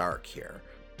Loki's arc here.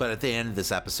 But at the end of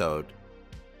this episode,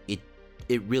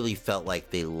 it really felt like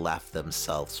they left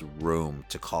themselves room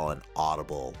to call an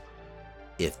audible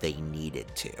if they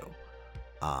needed to,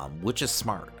 which is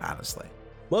smart, honestly.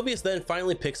 Mobius then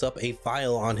finally picks up a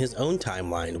file on his own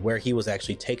timeline where he was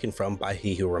actually taken from by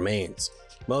He Who Remains.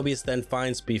 Mobius then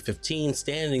finds B-15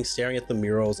 standing staring at the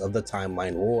murals of the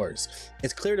Timeline Wars.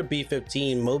 It's clear to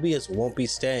B-15 Mobius won't be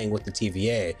staying with the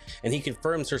TVA, and he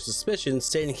confirms her suspicions,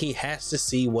 stating he has to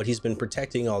see what he's been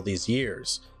protecting all these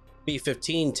years.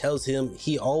 B-15 tells him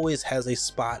he always has a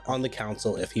spot on the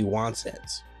council if he wants it.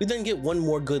 We then get one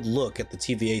more good look at the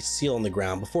TVA seal on the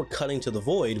ground before cutting to the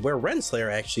void, where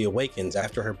Renslayer actually awakens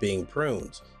after her being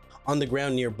pruned. On the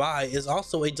ground nearby is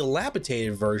also a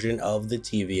dilapidated version of the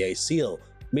TVA seal,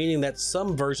 meaning that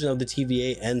some version of the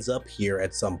TVA ends up here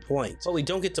at some point. But we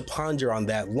don't get to ponder on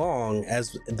that long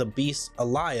as the beast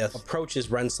Alioth approaches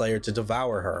Renslayer to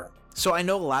devour her. So I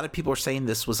know a lot of people are saying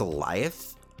this was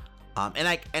Alioth, And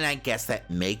I guess that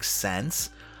makes sense.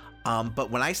 But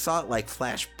when I saw it like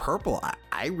flash purple,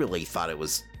 I really thought it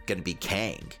was going to be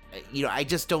Kang. I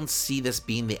just don't see this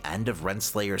being the end of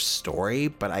Renslayer's story,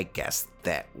 but I guess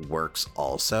that works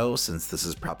also, since this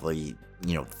is probably,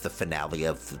 the finale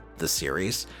of the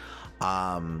series.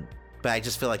 But I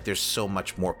just feel like there's so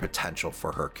much more potential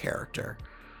for her character.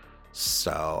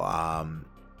 So, I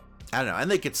don't know.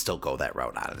 And they could still go that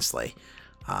route, honestly,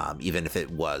 even if it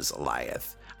was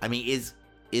Eliath. I mean,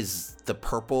 is the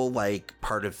purple like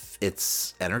part of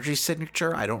its energy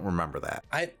signature? I don't remember that.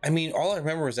 I mean, all I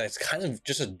remember is that it's kind of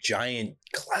just a giant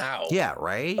cloud. Yeah,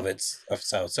 right.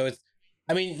 So it's.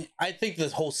 I mean, I think the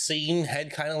whole scene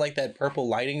had kind of like that purple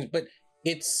lighting, but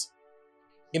it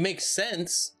makes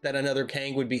sense that another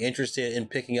Kang would be interested in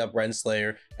picking up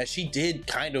Renslayer, as she did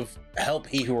kind of help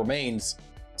He Who Remains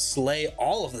slay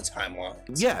all of the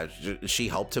timelines. Yeah, she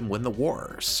helped him win the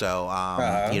war. So,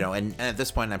 and at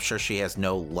this point, I'm sure she has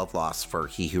no love loss for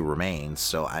He Who Remains.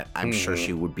 So I'm sure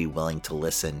she would be willing to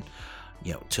listen,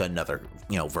 to another,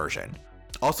 version.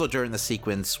 Also, during the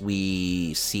sequence,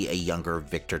 we see a younger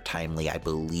Victor Timely, I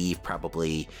believe,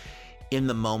 probably in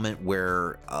the moment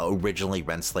where originally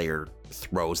Renslayer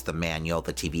throws the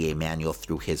TVA manual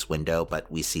through his window,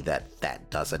 but we see that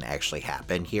doesn't actually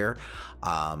happen here.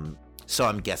 So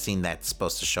I'm guessing that's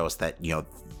supposed to show us that,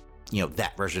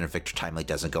 that version of Victor Timely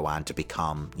doesn't go on to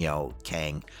become,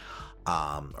 Kang,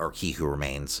 or He Who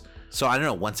Remains. So I don't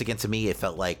know. Once again, to me, it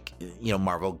felt like,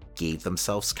 Marvel gave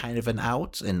themselves kind of an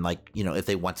out, and like, if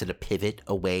they wanted to pivot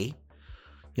away,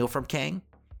 from Kang.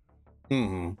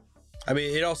 Mm-hmm. I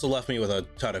mean, it also left me with a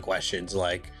ton of questions.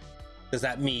 Like, does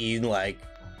that mean like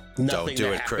nothing don't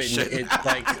do it, Christian?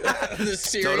 The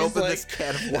series, don't open this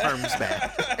can of worms,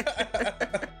 man.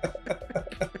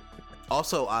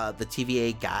 Also, the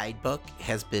TVA guidebook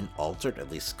has been altered, at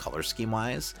least color scheme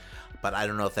wise, but I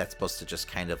don't know if that's supposed to just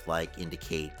kind of like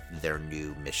indicate their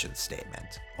new mission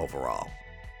statement overall,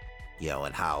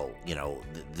 and how,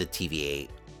 the TVA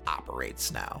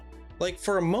operates now. Like,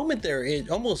 for a moment there, it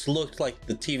almost looked like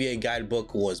the TVA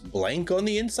guidebook was blank on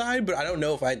the inside, but I don't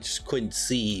know if I just couldn't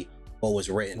see what was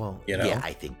written. Well, yeah,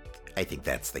 I think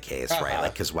that's the case, right?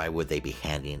 Like, because why would they be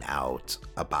handing out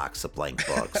a box of blank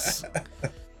books?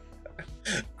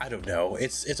 I don't know.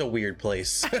 It's a weird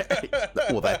place.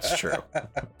 Well, that's true.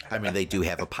 I mean, they do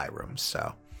have a pie room,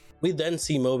 so. We then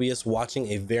see Mobius watching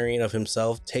a variant of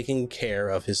himself taking care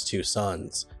of his two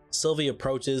sons. Sylvie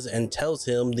approaches and tells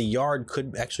him the yard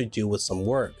could actually do with some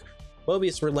work.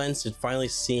 Mobius relents at finally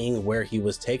seeing where he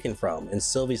was taken from, and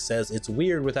Sylvie says it's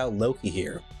weird without Loki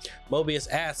here. Mobius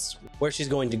asks where she's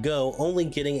going to go, only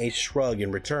getting a shrug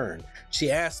in return. She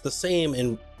asks the same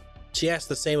of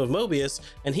Mobius,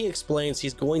 and he explains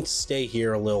he's going to stay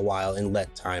here a little while and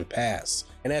let time pass.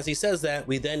 And as he says that,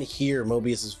 we then hear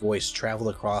Mobius's voice travel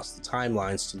across the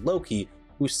timelines to Loki,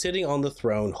 who's sitting on the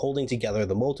throne holding together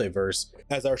the multiverse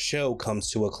as our show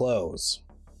comes to a close.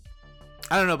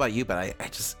 I don't know about you, but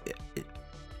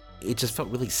it just felt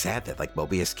really sad that like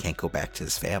Mobius can't go back to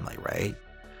his family, right?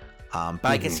 But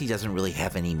I guess he doesn't really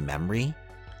have any memory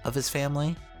of his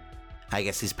family. I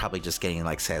guess he's probably just getting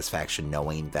like satisfaction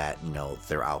knowing that,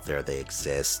 they're out there, they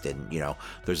exist, and,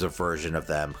 there's a version of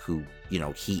them who,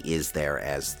 he is there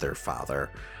as their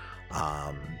father.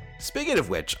 Speaking of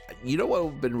which, what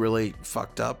would have been really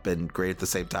fucked up and great at the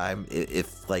same time?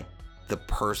 If like the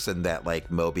person that like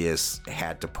Mobius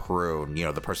had to prune,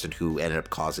 the person who ended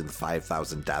up causing the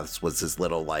 5,000 deaths was his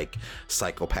little like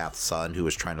psychopath son who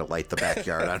was trying to light the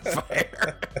backyard on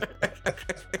fire.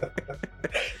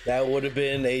 That would have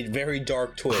been a very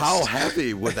dark twist. How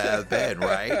heavy would that have been,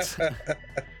 right?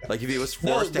 Like if he was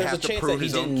forced to have to prune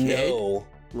his own kid.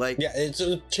 Like, yeah, it's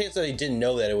a chance that he didn't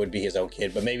know that it would be his own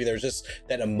kid, but maybe there's just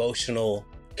that emotional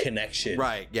connection.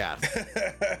 Right, yeah.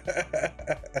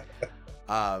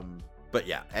 But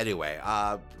yeah, anyway,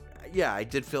 yeah, I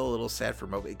did feel a little sad for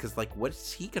Moby, because like,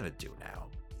 what's he gonna do now?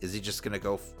 Is he just gonna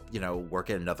go, work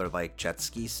at another like jet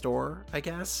ski store, I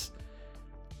guess?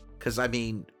 Because I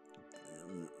mean,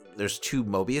 there's two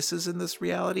Mobiuses in this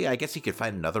reality. I guess he could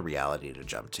find another reality to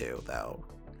jump to, though.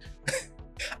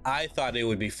 I thought it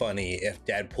would be funny if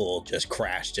Deadpool just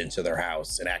crashed into their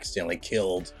house and accidentally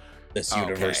killed this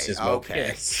universe's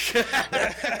Mobius.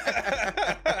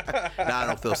 Now I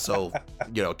don't feel so,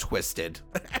 twisted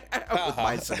with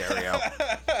my scenario.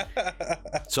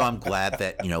 So I'm glad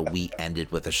that, we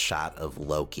ended with a shot of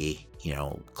Loki,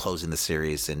 closing the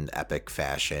series in epic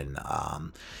fashion,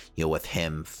 with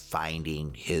him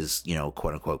finding his,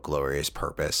 quote unquote, glorious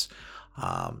purpose,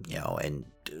 and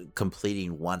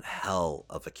completing one hell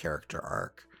of a character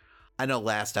arc. I know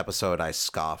last episode I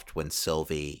scoffed when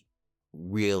Sylvie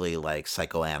really like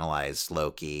psychoanalyzed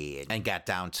Loki and got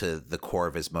down to the core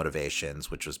of his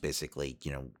motivations, which was basically,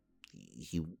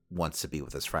 he wants to be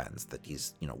with his friends, that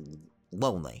he's,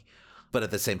 lonely. But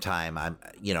at the same time, I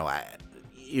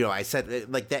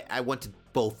said like that, I wanted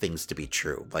both things to be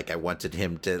true. Like I wanted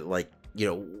him to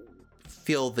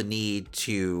feel the need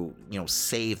to,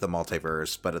 save the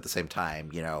multiverse. But at the same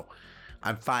time,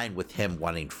 I'm fine with him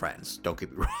wanting friends. Don't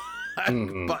get me wrong.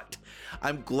 Mm-hmm. But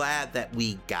I'm glad that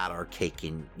we got our cake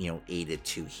and, ate it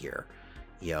too here.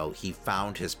 He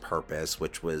found his purpose,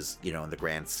 which was, in the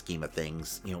grand scheme of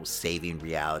things, saving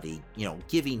reality,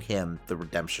 giving him the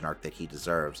redemption arc that he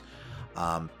deserves.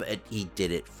 But he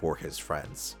did it for his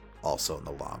friends also in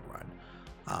the long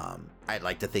run. I'd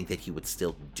like to think that he would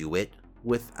still do it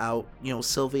without,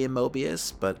 Sylvie and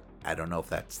Mobius, but I don't know if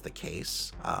that's the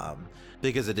case.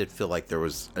 Because it did feel like there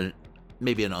was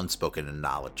maybe an unspoken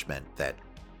acknowledgement that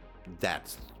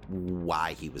that's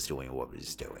why he was doing what he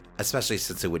was doing, especially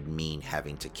since it would mean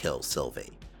having to kill Sylvie.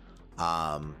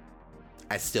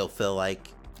 I still feel like,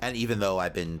 and even though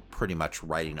I've been pretty much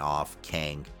writing off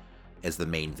Kang as the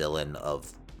main villain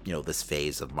of, this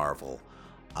phase of Marvel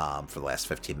for the last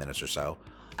 15 minutes or so,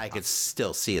 I could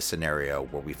still see a scenario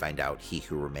where we find out He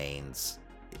Who Remains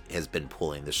has been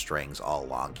pulling the strings all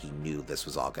along. He knew this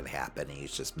was all going to happen, and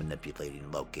he's just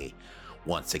manipulating Loki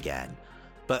once again.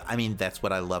 But I mean, that's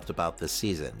what I loved about this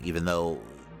season, even though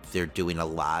they're doing a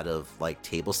lot of like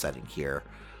table setting here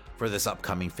for this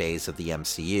upcoming phase of the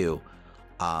MCU.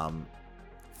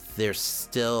 They're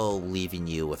still leaving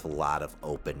you with a lot of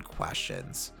open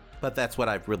questions. But that's what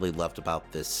I've really loved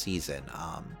about this season.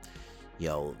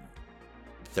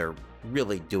 They're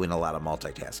really doing a lot of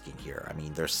multitasking here. I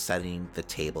mean, they're setting the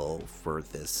table for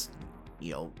this,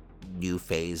 new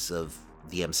phase of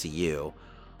the MCU,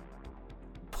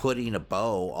 putting a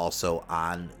bow also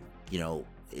on,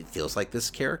 it feels like this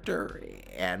character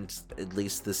and at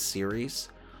least this series.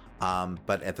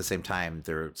 But at the same time,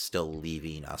 they're still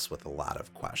leaving us with a lot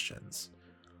of questions.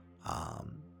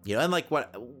 And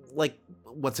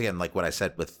once again, like what I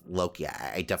said with Loki,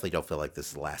 I definitely don't feel like this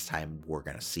is the last time we're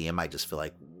going to see him. I just feel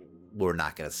like we're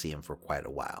not going to see him for quite a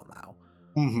while now.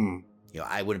 Mm-hmm.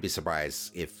 I wouldn't be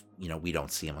surprised if, we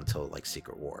don't see him until like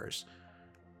Secret Wars.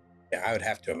 Yeah, I would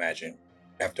have to imagine.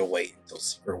 I have to wait until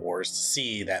Secret Wars to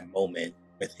see that moment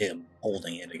with him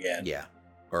holding it again. Yeah.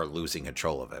 Or losing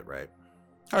control of it, right?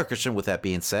 All right, Christian, with that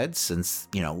being said, since,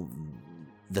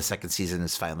 the second season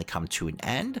has finally come to an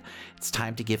end, it's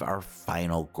time to give our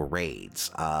final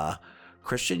grades.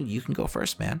 Christian, you can go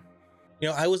first, man.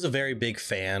 I was a very big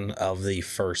fan of the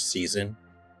first season.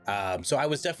 So I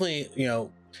was definitely,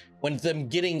 when them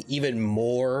getting even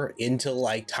more into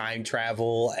like time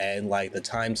travel and like the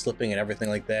time slipping and everything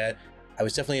like that, I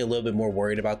was definitely a little bit more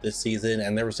worried about this season.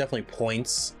 And there was definitely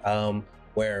points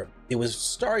where I was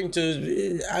starting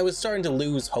to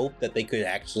lose hope that they could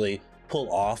actually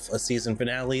pull off a season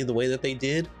finale the way that they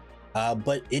did.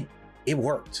 But it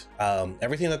worked.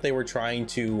 Everything that they were trying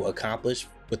to accomplish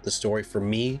with the story for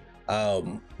me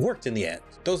worked in the end.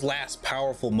 Those last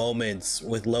powerful moments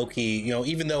with Loki,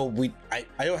 even though I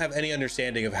don't have any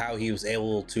understanding of how he was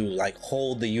able to like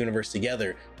hold the universe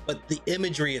together, but the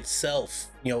imagery itself,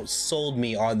 sold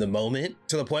me on the moment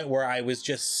to the point where I was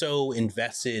just so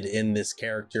invested in this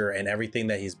character and everything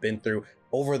that he's been through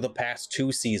over the past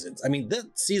 2 seasons. I mean, the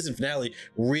season finale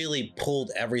really pulled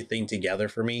everything together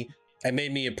for me and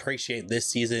made me appreciate this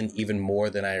season even more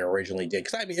than I originally did.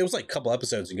 Because I mean, it was like a couple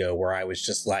episodes ago where I was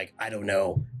just like, I don't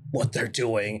know what they're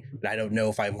doing, and I don't know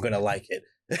if I'm gonna like it.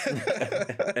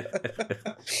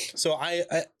 So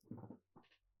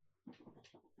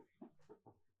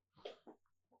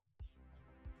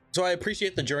I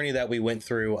appreciate the journey that we went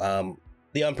through,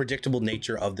 the unpredictable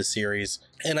nature of the series,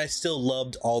 and I still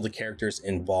loved all the characters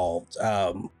involved.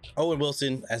 Owen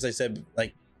Wilson, as I said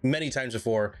like many times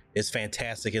before, is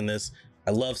fantastic in this.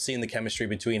 I love seeing the chemistry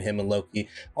between him and Loki.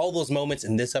 All those moments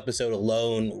in this episode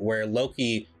alone where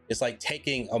Loki is like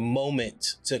taking a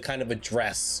moment to kind of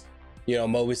address,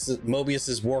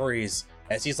 Mobius's worries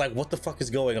as he's like, what the fuck is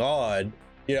going on?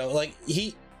 Like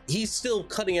he's still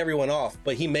cutting everyone off,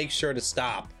 but he makes sure to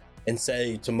stop and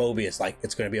say to Mobius, like,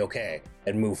 it's going to be okay,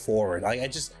 and move forward. Like,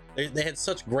 they had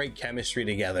such great chemistry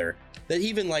together that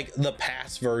even like the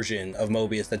past version of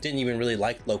Mobius that didn't even really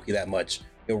like Loki that much,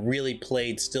 it really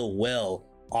played still well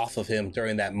off of him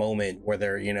during that moment where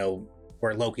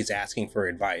where Loki's asking for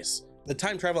advice. The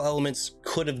time travel elements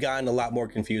could have gotten a lot more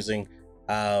confusing.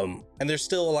 And there's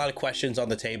still a lot of questions on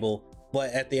the table,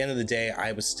 but at the end of the day,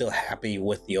 I was still happy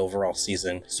with the overall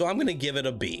season. So I'm going to give it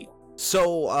a B.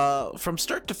 So from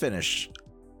start to finish,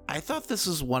 I thought this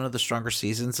was one of the stronger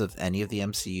seasons of any of the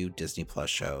MCU Disney Plus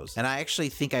shows. And I actually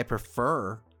think I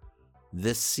prefer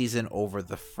this season over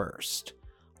the first.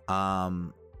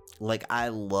 Like, I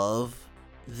love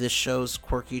this show's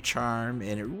quirky charm,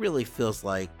 and it really feels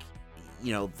like,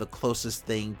 you know, the closest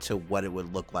thing to what it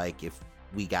would look like if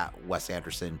we got Wes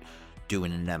Anderson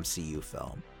doing an MCU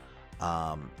film.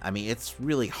 I mean, it's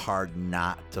really hard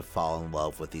not to fall in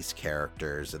love with these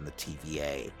characters and the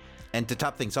TVA. And to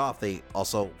top things off, they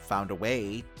also found a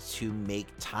way to make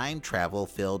time travel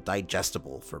feel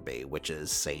digestible for me, which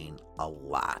is saying a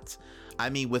lot. I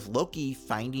mean, with Loki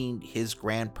finding his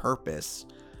grand purpose,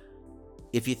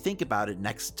 if you think about it,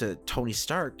 next to Tony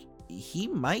Stark, he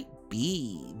might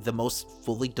be the most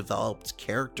fully developed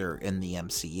character in the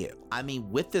MCU. I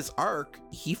mean, with this arc,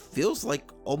 he feels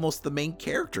like almost the main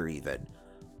character even.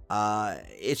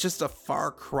 It's just a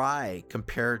far cry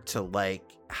compared to like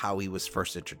how he was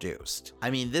first introduced. I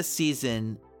mean, this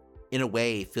season, in a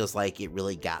way, feels like it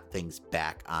really got things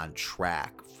back on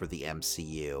track for the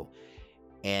MCU.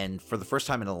 And for the first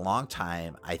time in a long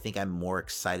time, I think I'm more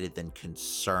excited than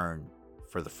concerned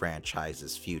for the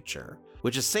franchise's future.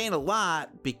 Which is saying a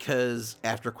lot because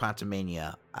after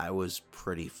Quantumania, I was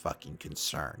pretty fucking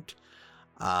concerned.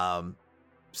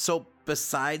 So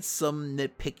besides some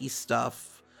nitpicky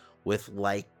stuff with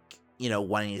like, you know,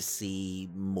 wanting to see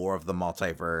more of the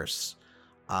multiverse,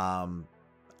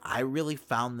 I really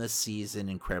found this season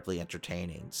incredibly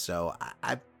entertaining. So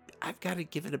I've got to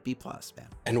give it a B+, man.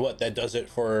 And what, that does it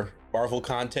for Marvel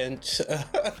content?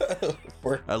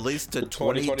 For at least to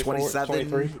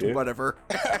 2027, whatever.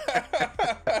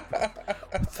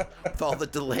 with all the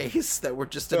delays that were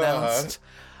just announced.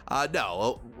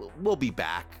 No, we'll be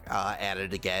back at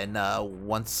it again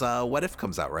once What If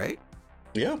comes out, right?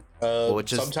 Yeah,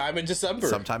 which is sometime in December.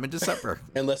 Sometime in December.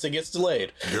 Unless it gets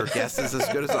delayed. Your guess is as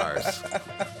good as ours.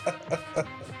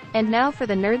 And now for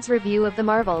the Nerds review of the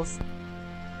Marvels.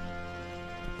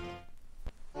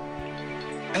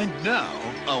 And now,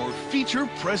 our feature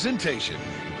presentation.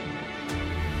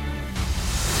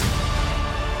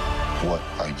 What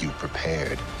are you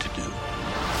prepared to do?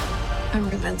 I'm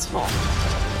invincible.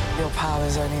 Your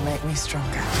powers only make me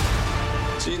stronger.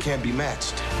 So you can't be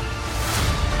matched.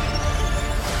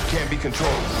 Can't be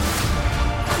controlled.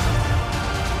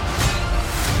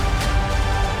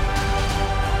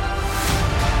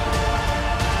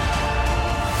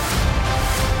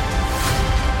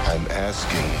 I'm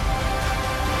asking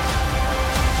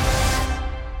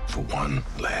for one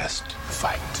last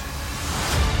fight.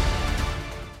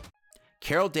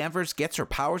 Carol Danvers gets her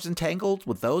powers entangled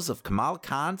with those of Kamala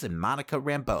Khan's and Monica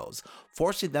Rambeau's,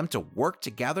 forcing them to work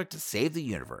together to save the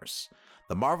universe.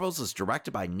 The Marvels is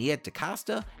directed by Nia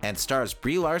DaCosta and stars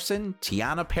Brie Larson,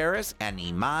 Tiana Paris, and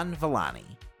Iman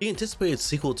Vellani. The anticipated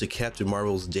sequel to Captain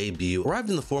Marvel's debut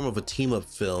arrived in the form of a team-up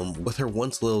film with her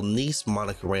once little niece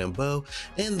Monica Rambeau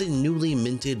and the newly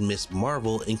minted Miss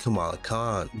Marvel in Kamala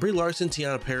Khan. Brie Larson,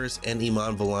 Tiana Paris, and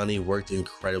Iman Vellani worked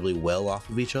incredibly well off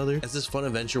of each other as this fun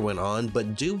adventure went on,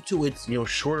 but due to its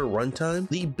shorter runtime,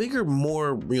 the bigger,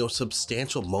 more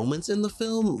substantial moments in the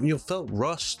film felt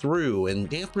rushed through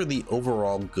and dampened the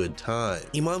overall good time.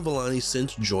 Iman Vellani,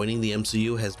 since joining the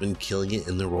MCU, has been killing it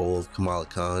in the role of Kamala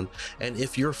Khan, and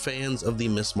if you're fans of the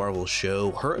Miss Marvel show,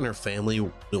 her and her family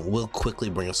will quickly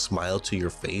bring a smile to your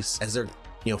face as their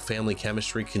family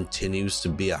chemistry continues to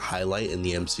be a highlight in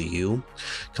the MCU.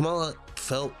 Kamala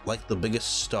felt like the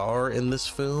biggest star in this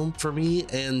film for me,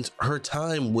 and her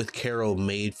time with Carol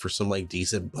made for some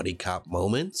decent buddy cop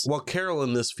moments. While Carol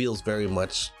in this feels very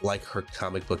much like her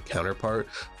comic book counterpart,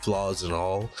 flaws and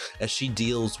all, as she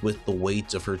deals with the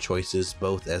weight of her choices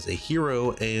both as a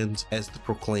hero and as the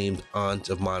proclaimed aunt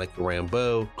of Monica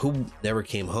Rambeau, who never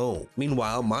came home.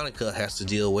 Meanwhile, Monica has to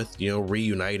deal with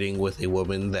reuniting with a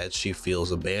woman that she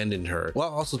feels abandoned her, while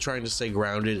also trying to stay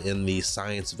grounded in the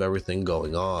science of everything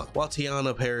going on. While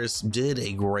Tiana Paris did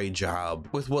a great job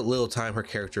with what little time her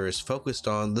character is focused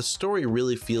on, the story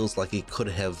really feels like it could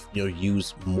have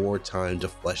used more time to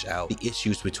flesh out the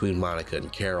issues between Monica and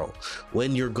Carol.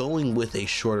 When you're going with a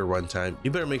shorter runtime,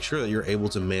 you better make sure that you're able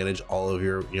to manage all of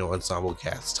your ensemble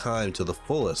cast time to the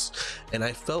fullest, and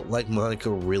I felt like Monica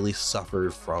really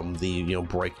suffered from the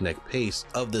breakneck pace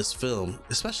of this film,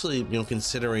 especially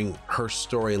considering her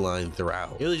storyline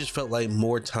throughout. It really just felt like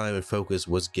more time and focus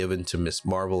was given to Miss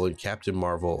Marvel and Captain Captain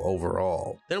Marvel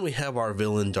overall. Then we have our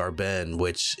villain Darben,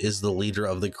 which is the leader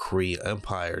of the Kree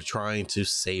Empire, trying to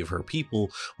save her people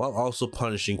while also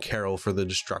punishing Carol for the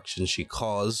destruction she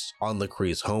caused on the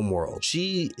Kree's homeworld.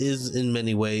 She is in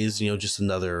many ways, just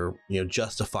another,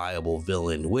 justifiable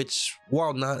villain, which,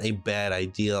 while not a bad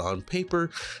idea on paper,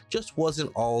 just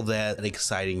wasn't all that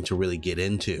exciting to really get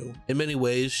into. In many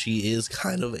ways, she is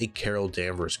kind of a Carol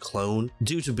Danvers clone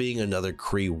due to being another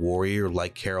Kree warrior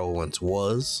like Carol once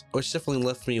was, which definitely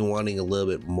left me wanting a little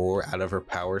bit more out of her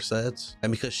power sets.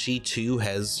 And because she too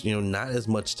has, not as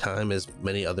much time as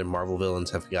many other Marvel villains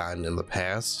have gotten in the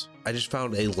past, I just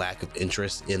found a lack of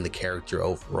interest in the character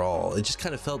overall. It just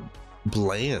kind of felt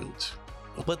bland.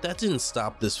 But that didn't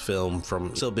stop this film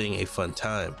from still being a fun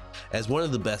time, as one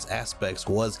of the best aspects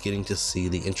was getting to see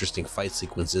the interesting fight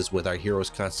sequences with our heroes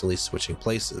constantly switching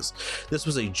places. This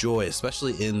was a joy,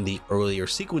 especially in the earlier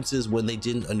sequences when they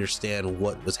didn't understand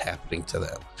what was happening to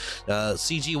them.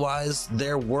 CG wise,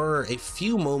 there were a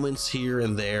few moments here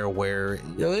and there where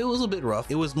it was a bit rough.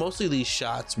 It was mostly these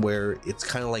shots where it's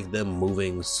kind of like them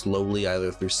moving slowly either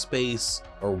through space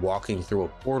or walking through a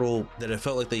portal, that it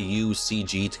felt like they used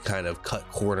CG to kind of cut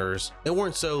corners. They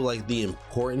weren't so like the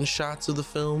important shots of the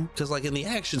film, because like in the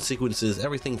action sequences,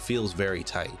 everything feels very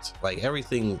tight. Like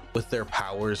everything with their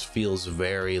powers feels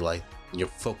very like you're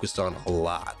focused on a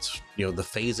lot. The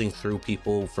phasing through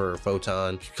people for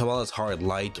Photon, Kamala's hard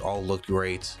light all looked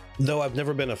great. Though I've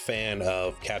never been a fan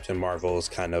of Captain Marvel's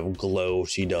kind of glow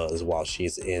she does while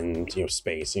she's in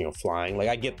space, flying. Like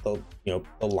I get the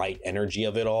the light energy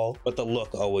of it all, but the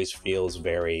look always feels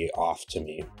very off to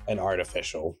me and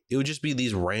artificial. It would just be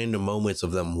these random moments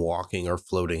of them walking or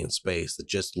floating in space that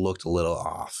just looked a little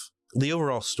off. The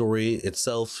overall story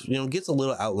itself, gets a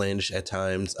little outlandish at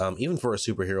times, even for a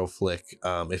superhero flick,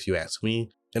 if you ask me.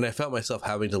 And I felt myself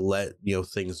having to let,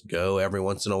 things go every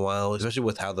once in a while, especially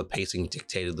with how the pacing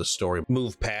dictated the story.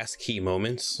 Move past key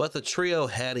moments. But the trio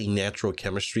had a natural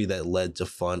chemistry that led to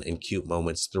fun and cute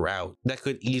moments throughout that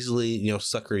could easily,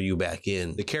 sucker you back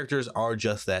in. The characters are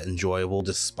just that enjoyable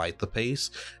despite the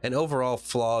pace and overall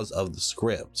flaws of the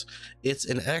script. It's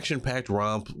an action-packed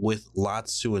romp with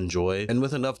lots to enjoy, and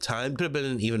with enough time, could have been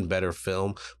an even better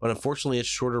film, but unfortunately its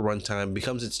shorter runtime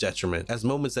becomes its detriment, as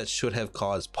moments that should have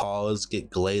caused pause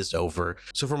get glazed over.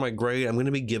 So for my grade, I'm going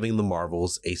to be giving the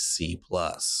Marvels a C+.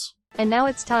 And now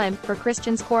it's time for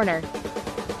Christian's Corner.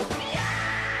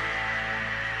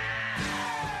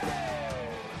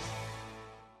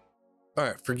 All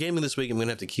right, for gaming this week, I'm going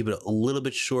to have to keep it a little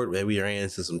bit short. We ran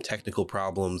into some technical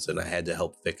problems and I had to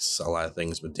help fix a lot of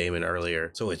things with Damon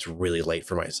earlier, so it's really late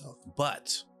for myself.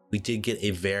 But we did get a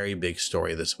very big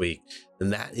story this week,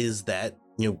 and that is that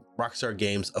Rockstar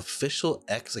Games' official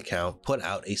X account put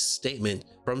out a statement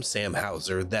from Sam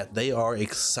Houser that they are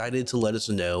excited to let us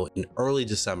know in early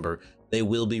December they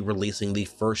will be releasing the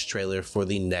first trailer for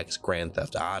the next Grand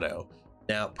Theft Auto.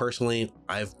 Now, personally,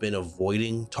 I've been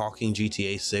avoiding talking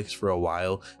GTA 6 for a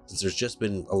while since there's just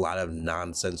been a lot of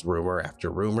nonsense rumor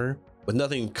after rumor, with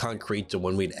nothing concrete to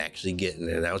when we'd actually get an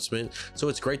announcement. So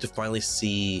it's great to finally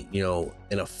see,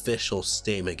 an official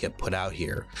statement get put out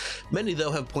here. Many,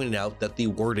 though, have pointed out that the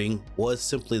wording was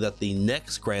simply that the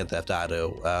next Grand Theft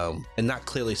Auto, and not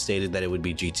clearly stated that it would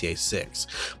be GTA 6.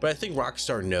 But I think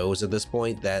Rockstar knows at this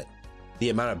point that the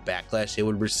amount of backlash they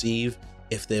would receive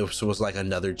if there was like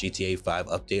another GTA 5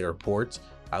 update or port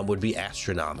would be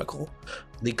astronomical.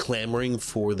 The clamoring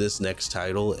for this next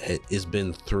title has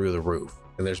been through the roof.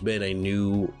 And there's been a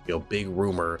new, big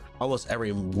rumor almost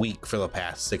every week for the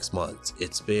past 6 months.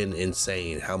 It's been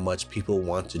insane how much people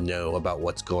want to know about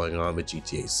what's going on with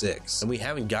GTA 6. And we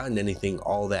haven't gotten anything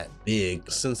all that big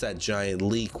since that giant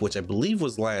leak, which I believe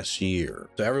was last year.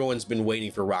 So everyone's been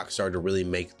waiting for Rockstar to really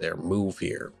make their move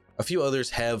here. A few others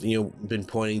have, been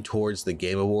pointing towards the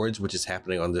Game Awards, which is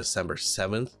happening on December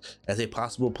 7th, as a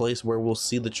possible place where we'll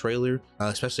see the trailer,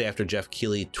 especially after Jeff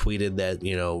Keighley tweeted that,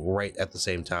 right at the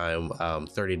same time,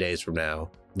 30 days from now,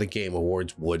 the Game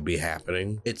Awards would be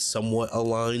happening. It somewhat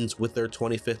aligns with their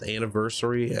 25th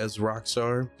anniversary as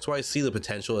Rockstar, so I see the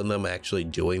potential in them actually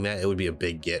doing that. It would be a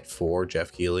big get for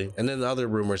Jeff Keighley. And then the other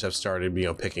rumors have started,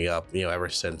 picking up, ever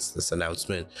since this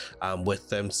announcement, with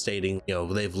them stating,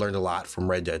 they've learned a lot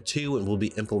from Red Dead 2 and will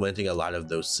be implementing a lot of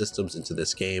those systems into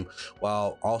this game,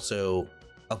 while also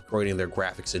upgrading their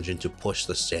graphics engine to push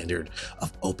the standard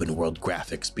of open world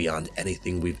graphics beyond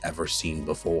anything we've ever seen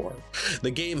before.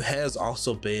 The game has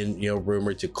also been,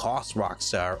 rumored to cost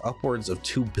Rockstar upwards of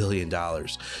 $2 billion.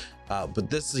 But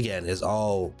this again is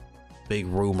all big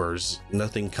rumors,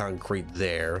 nothing concrete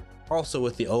there. Also,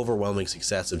 with the overwhelming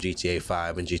success of GTA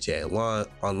 5 and GTA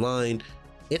Online,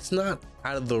 it's not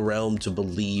out of the realm to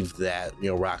believe that,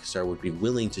 Rockstar would be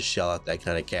willing to shell out that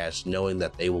kind of cash knowing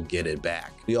that they will get it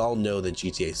back. We all know that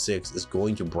GTA 6 is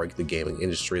going to break the gaming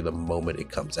industry the moment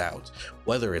it comes out,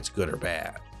 whether it's good or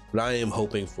bad. But I am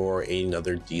hoping for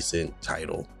another decent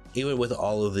title. Even with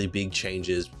all of the big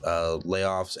changes,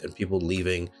 layoffs, and people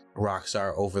leaving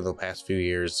Rockstar over the past few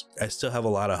years, I still have a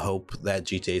lot of hope that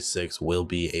GTA 6 will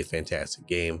be a fantastic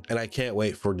game. And I can't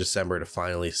wait for December to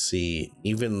finally see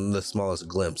even the smallest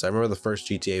glimpse. I remember the first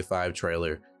GTA 5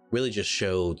 trailer really just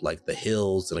showed like the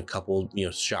hills and a couple,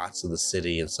 shots of the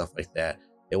city and stuff like that.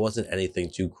 It wasn't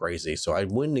anything too crazy. So I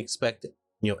wouldn't expect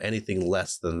anything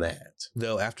less than that.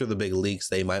 Though after the big leaks,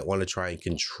 they might want to try and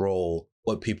control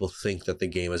what people think that the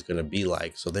game is going to be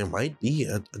like. So there might be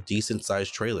a decent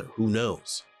sized trailer. Who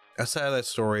knows? Outside of that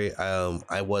story,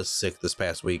 I was sick this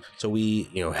past week, so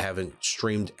we, haven't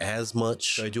streamed as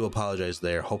much. So I do apologize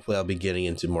there. Hopefully I'll be getting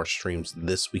into more streams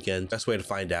this weekend. Best way to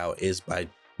find out is by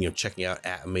checking out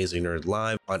at Amazing Nerd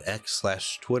Live on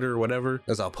X/Twitter, whatever,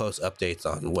 as I'll post updates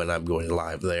on when I'm going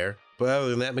live there. But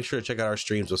other than that, make sure to check out our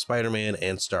streams of Spider-Man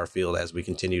and Starfield as we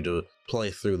continue to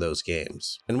play through those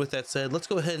games. And with that said, let's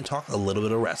go ahead and talk a little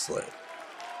bit of wrestling.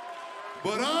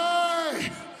 But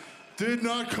I did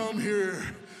not come here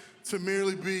to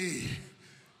merely be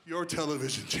your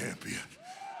television champion.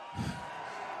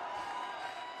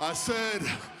 I said,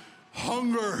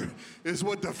 hunger is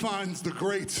what defines the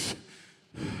greats.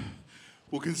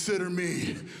 Will consider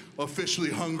me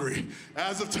officially hungry.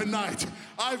 As of tonight,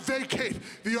 I vacate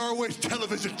the ROH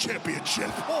Television Championship.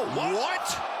 Oh, what?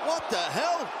 What the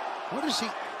hell? What is he?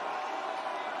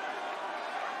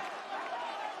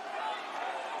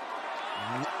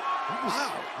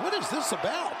 Wow, what is this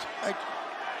about?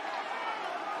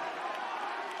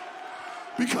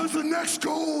 Because the next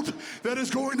gold that is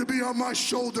going to be on my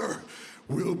shoulder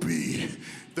will be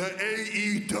the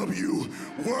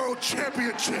AEW World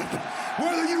Championship,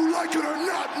 whether you like it or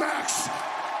not, Max.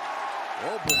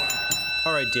 Oh boy.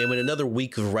 All right, Damon, another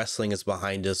week of wrestling is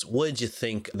behind us. What did you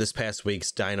think this past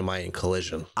week's Dynamite and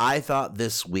Collision? I thought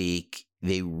this week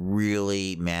they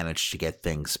really managed to get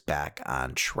things back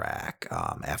on track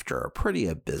after a pretty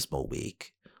abysmal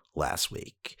week last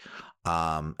week.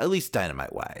 At least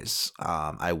Dynamite wise.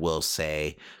 I will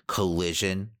say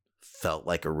Collision felt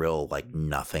like a real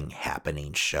nothing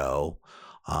happening show.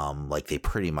 Like they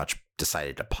pretty much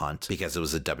decided to punt because it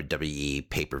was a WWE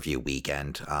pay-per-view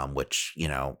weekend, which,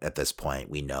 at this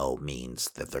point we know means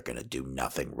that they're going to do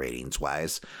nothing ratings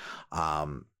wise.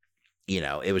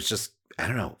 It was just, I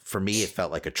don't know, for me, it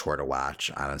felt like a chore to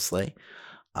watch, honestly.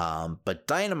 But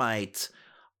Dynamite,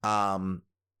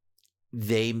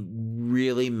 they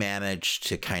really managed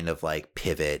to kind of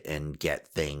pivot and get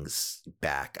things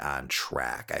back on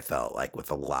track, I felt like,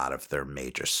 with a lot of their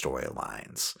major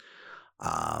storylines.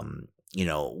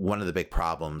 One of the big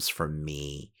problems for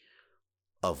me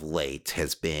of late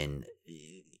has been,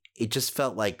 it just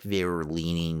felt like they were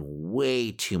leaning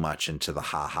way too much into the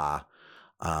haha,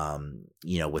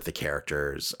 with the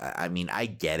characters. I mean, I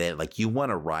get it. Like, you want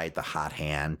to ride the hot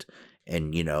hand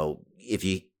and, if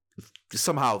you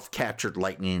somehow captured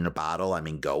lightning in a bottle, I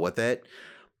mean, go with it.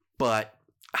 But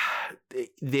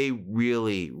they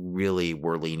really, really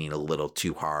were leaning a little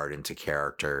too hard into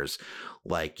characters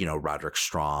like, Roderick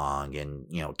Strong and,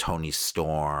 Tony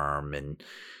Storm, and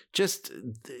just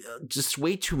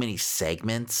way too many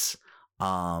segments,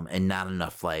 and not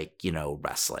enough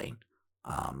wrestling,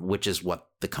 which is what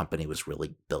the company was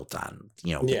really built on,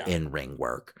 the in-ring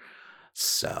work.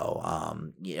 So,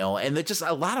 and there's just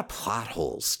a lot of plot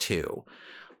holes too,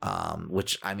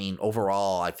 which, I mean,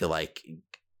 overall, I feel like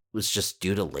was just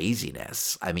due to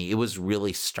laziness. I mean, it was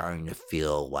really starting to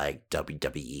feel like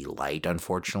WWE light,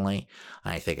 unfortunately.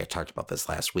 And I think I talked about this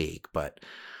last week, but,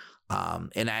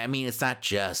 and I mean, it's not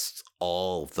just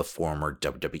all the former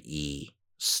WWE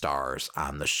stars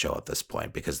on the show at this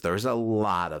point, because there's a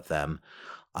lot of them,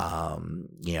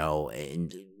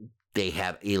 and they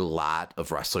have a lot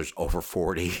of wrestlers over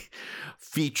 40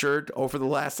 featured over the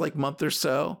last month or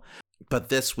so. But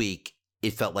this week,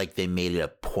 it felt like they made it a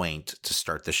point to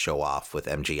start the show off with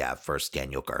MJF versus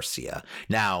Daniel Garcia.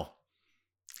 Now,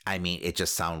 I mean, it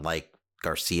just sounded like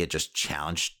Garcia just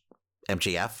challenged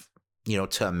MJF,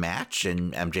 to a match,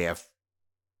 and MJF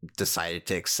decided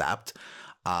to accept,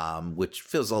 which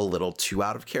feels a little too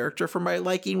out of character for my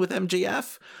liking with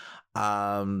MJF.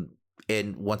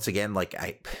 And once again,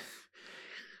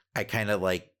 I kind of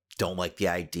don't like the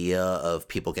idea of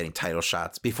people getting title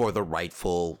shots before the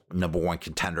rightful number one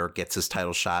contender gets his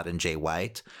title shot in Jay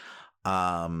White.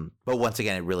 But once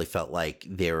again, it really felt like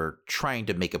they were trying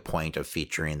to make a point of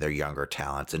featuring their younger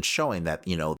talents and showing that,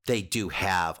 they do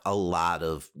have a lot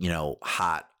of,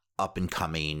 hot up and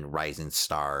coming rising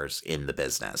stars in the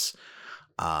business.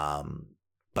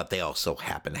 But they also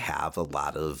happen to have a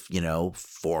lot of,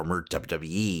 former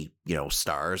WWE,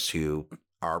 stars who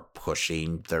are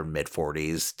pushing their mid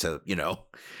 40s to,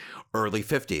 early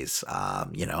 50s.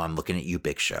 I'm looking at you,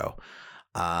 Big Show.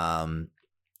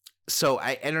 So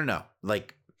I don't know,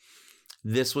 like,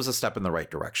 this was a step in the right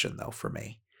direction though, for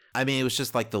me. I mean, it was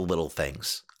just like the little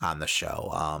things on the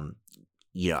show.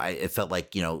 It felt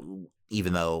like,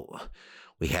 even though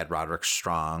we had Roderick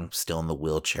Strong still in the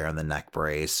wheelchair and the neck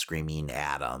brace screaming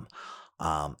at him,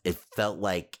 it felt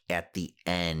like at the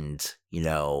end,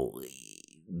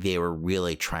 they were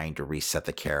really trying to reset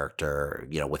the character,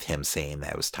 with him saying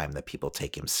that it was time that people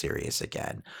take him serious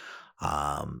again.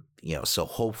 So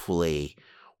hopefully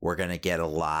we're going to get a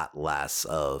lot less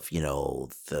of,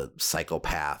 the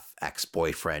psychopath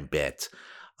ex-boyfriend bit,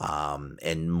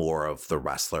 and more of the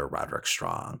wrestler Roderick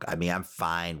Strong. I mean, I'm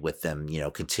fine with them,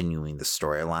 continuing the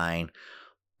storyline,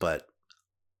 but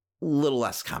a little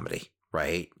less comedy,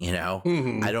 right?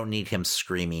 Mm-hmm. I don't need him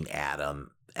screaming at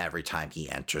him every time he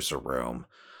enters a room.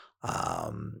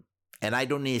 And I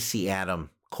don't need to see Adam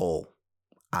Cole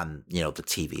on, the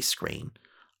TV screen,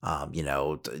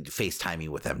 FaceTiming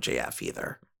with MJF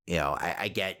either. I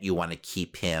get you want to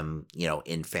keep him,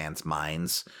 in fans'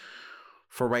 minds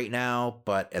for right now,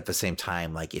 but at the same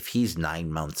time, like, if he's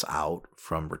 9 months out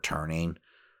from returning,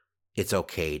 it's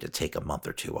okay to take a month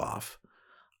or two off.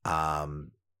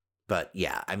 But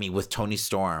yeah, I mean, with Tony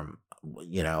Storm,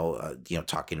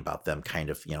 talking about them kind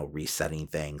of, resetting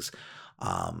things.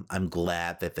 I'm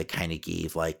glad that they kind of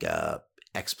gave like a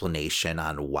explanation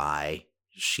on why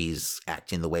she's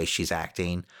acting the way she's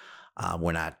acting.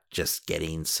 We're not just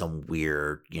getting some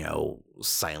weird,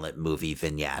 silent movie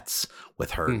vignettes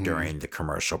with her during the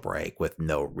commercial break with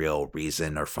no real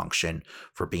reason or function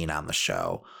for being on the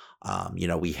show.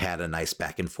 We had a nice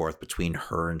back and forth between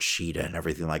her and Sheeta and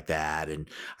everything like that. And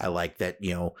I like that,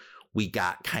 we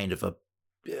got kind of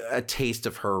a taste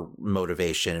of her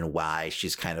motivation and why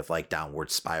she's kind of like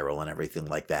downward spiral and everything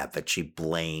like that, that she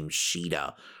blames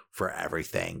Sheeta for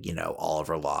everything, all of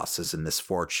her losses and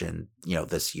misfortune,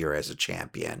 this year as a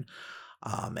champion.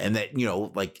 And that,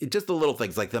 like just the little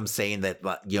things like them saying that,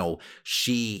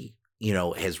 she,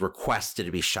 has requested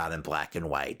to be shot in black and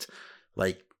white.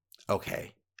 Like,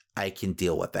 okay, I can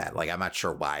deal with that. Like, I'm not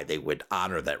sure why they would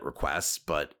honor that request,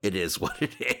 but it is what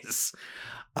it is.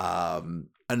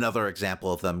 Another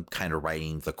example of them kind of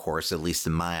writing the course, at least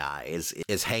in my eyes,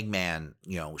 is Hangman,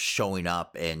 showing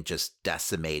up and just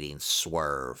decimating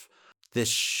Swerve. This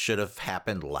should have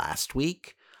happened last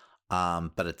week,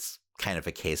 but it's kind of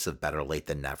a case of better late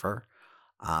than never.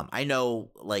 I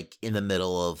know, like, in the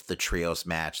middle of the trios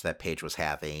match that Paige was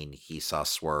having, he saw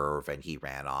Swerve and he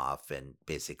ran off and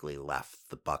basically left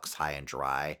the Bucks high and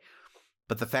dry.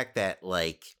 But the fact that,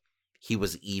 like, he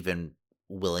was even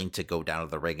willing to go down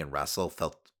to the ring and wrestle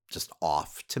felt just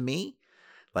off to me.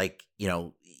 Like,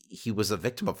 he was a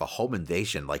victim of a home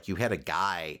invasion. Like, you had a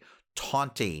guy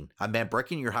taunting a man,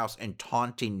 breaking your house and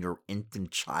taunting your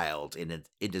infant child in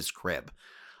his crib.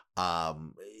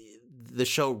 The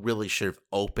show really should have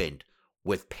opened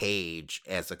with Paige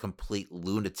as a complete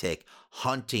lunatic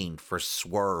hunting for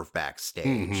Swerve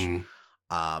backstage.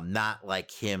 Not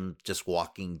like him just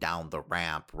walking down the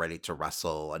ramp ready to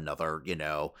wrestle another,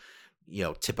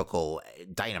 typical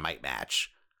Dynamite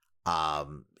match.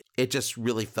 It just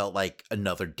really felt like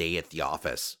another day at the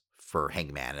office for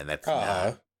Hangman, and that's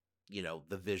not,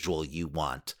 the visual you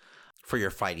want for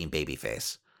your fighting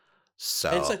babyface. So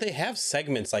and it's like they have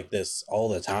segments like this all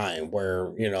the time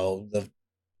where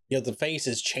the face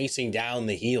is chasing down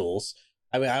the heels.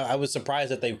 I mean, I was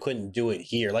surprised that they couldn't do it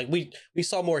here. Like we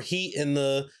saw more heat in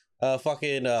the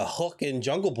fucking Hook and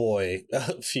Jungle Boy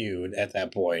feud at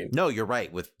that point. No, you're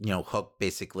right. With Hook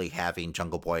basically having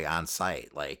Jungle Boy on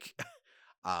site, like,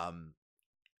 I'm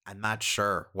not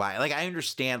sure why. Like, I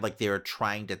understand, like, they were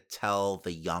trying to tell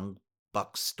the Young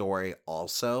Bucks story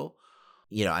also.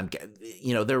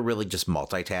 They're really just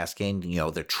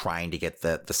multitasking. They're trying to get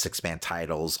the 6-man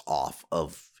titles off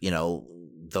of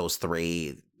those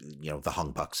three, the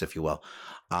Hung Bucks, if you will.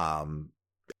 I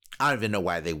don't even know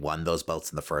why they won those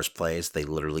belts in the first place. They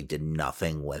literally did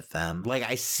nothing with them. Like,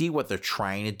 I see what they're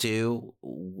trying to do.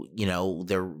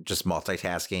 They're just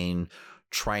multitasking,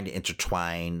 trying to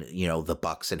intertwine, the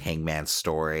Bucks and Hangman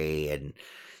story and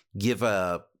give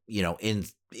a,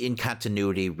 in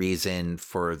continuity reason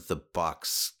for the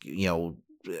Bucks,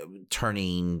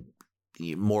 turning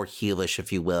more heelish,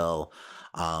 if you will,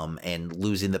 and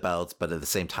losing the belts, but at the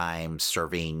same time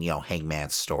serving,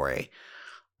 Hangman's story.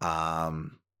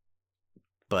 But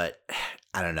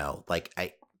I don't know, like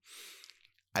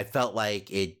I felt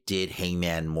like it did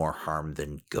Hangman more harm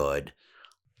than good.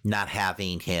 Not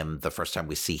having him the first time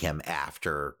we see him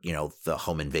after, the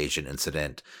home invasion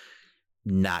incident,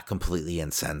 not completely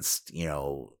incensed,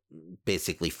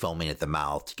 basically foaming at the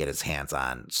mouth to get his hands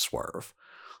on Swerve.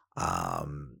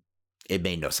 It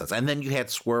made no sense. And then you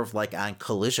had Swerve like on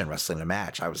Collision wrestling a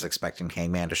match. I was expecting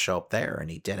Hangman to show up there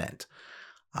and he didn't.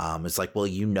 It's like,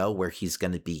 well, where he's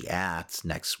going to be at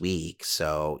next week.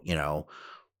 So,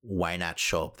 why not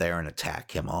show up there and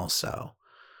attack him also?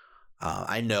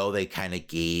 I know they kind of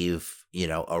gave,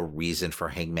 a reason for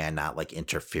Hangman not like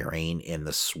interfering in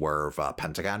the Swerve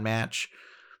Pentagon match,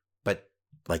 but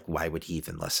like, why would he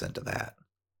even listen to that?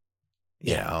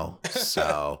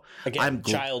 So again,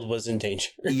 child was in danger.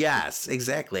 Yes,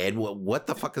 exactly. And what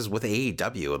the fuck is with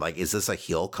AEW? Like, is this a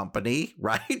heel company?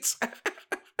 Right?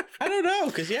 I don't know,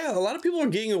 because a lot of people are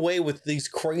getting away with these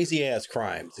crazy ass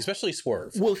crimes, especially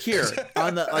Swerve. Well, here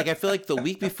on the I feel like the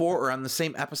week before or on the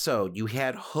same episode, you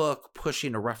had Hook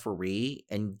pushing a referee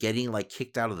and getting like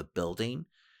kicked out of the building.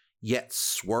 Yet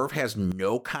Swerve has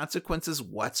no consequences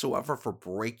whatsoever for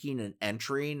breaking and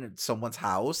entering someone's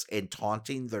house and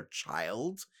taunting their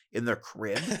child in their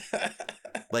crib.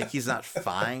 Like he's not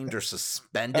fined or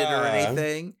suspended or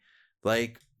anything.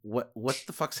 Like what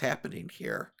the fuck's happening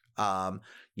here?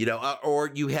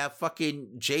 Or you have fucking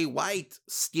Jay White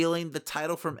stealing the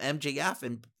title from MJF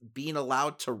and being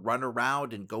allowed to run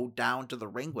around and go down to the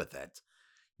ring with it,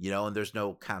 and there's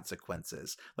no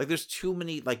consequences. Like there's too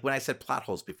many, like when I said plot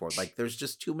holes before, like there's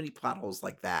just too many plot holes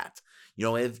like that.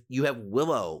 If you have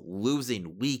Willow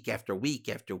losing week after week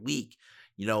after week,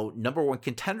 number one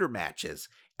contender matches,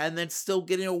 and then still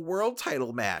getting a world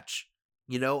title match,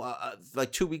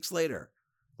 like 2 weeks later,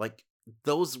 like,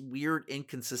 those weird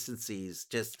inconsistencies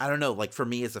just, I don't know, like for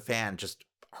me as a fan, just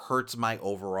hurts my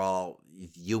overall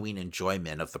viewing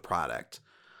enjoyment of the product.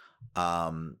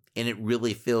 And it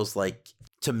really feels like,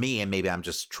 to me, and maybe I'm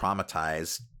just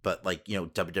traumatized, but like,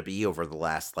 WWE over the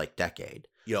last like decade,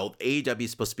 AEW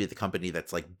is supposed to be the company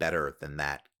that's like better than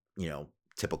that,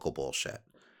 typical bullshit.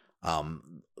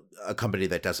 A company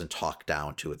that doesn't talk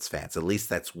down to its fans. At least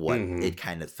that's what it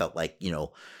kind of felt like,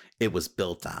 it was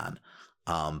built on.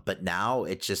 But now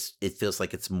it feels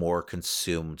like it's more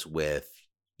consumed with,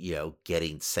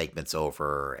 getting segments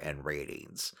over and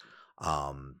ratings,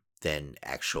 than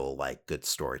actual like good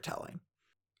storytelling.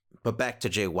 But back to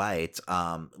Jay White,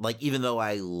 like, even though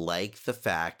I like the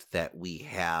fact that we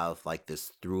have like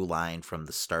this through line from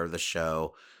the start of the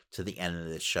show to the end of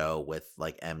the show with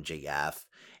like MJF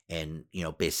and,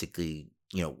 basically,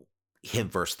 him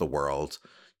versus the world.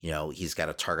 He's got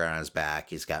a target on his back.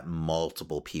 He's got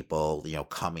multiple people,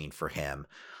 coming for him.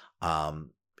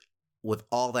 With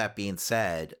all that being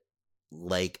said,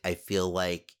 like, I feel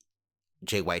like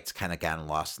Jay White's kind of gotten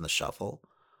lost in the shuffle.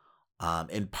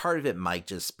 And part of it might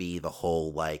just be the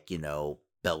whole, like,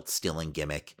 belt stealing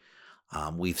gimmick.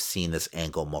 We've seen this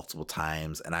angle multiple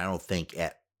times, and I don't think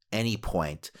at any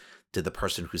point did the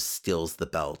person who steals the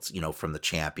belt, from the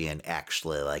champion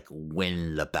actually like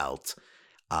win the belt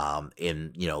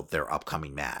in, their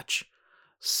upcoming match.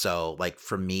 So like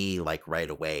for me, like right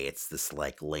away, it's this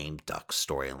like lame duck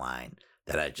storyline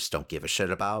that I just don't give a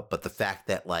shit about. But the fact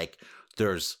that like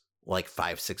there's like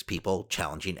 5-6 people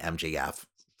challenging MJF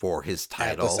for his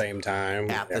title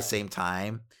at the same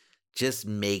time just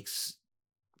makes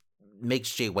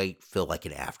Jay White feel like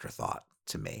an afterthought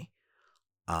to me.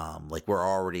 Like we're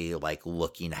already like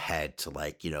looking ahead to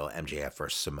like, MJF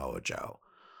versus Samoa Joe.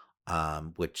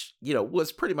 Which,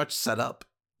 was pretty much set up,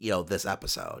 this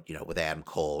episode, with Adam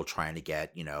Cole trying to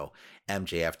get,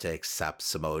 MJF to accept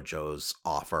Samoa Joe's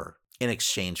offer in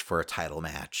exchange for a title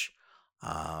match.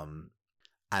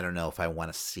 I don't know if I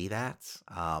want to see that.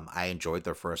 I enjoyed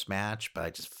their first match,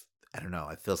 but I don't know.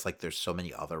 It feels like there's so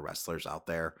many other wrestlers out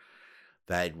there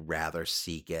that I'd rather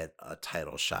see get a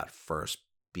title shot first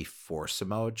before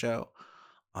Samoa Joe.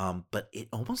 But it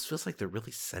almost feels like they're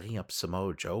really setting up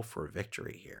Samoa Joe for a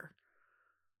victory here.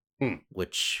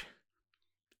 Which,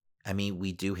 I mean,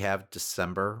 we do have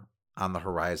December on the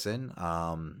horizon.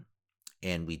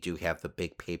 And we do have the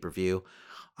big pay-per-view,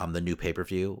 the new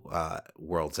pay-per-view,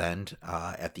 World's End,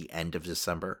 at the end of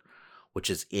December, which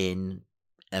is in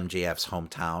MJF's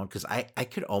hometown. Because I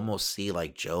could almost see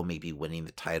like Joe maybe winning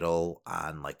the title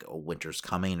on like a Winter's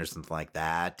Coming or something like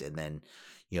that. And then,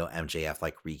 MJF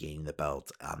like regaining the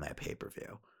belt on that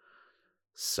pay-per-view.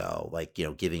 So like,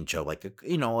 giving Joe like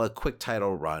a quick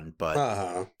title run, but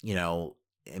I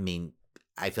mean,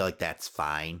 I feel like that's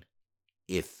fine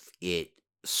if it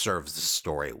serves the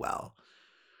story well.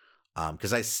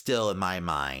 Because I still, in my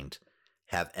mind,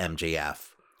 have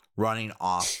MJF running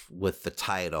off with the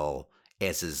title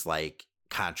as his like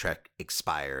contract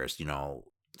expires,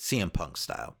 CM Punk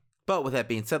style. But with that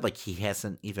being said, like he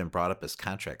hasn't even brought up his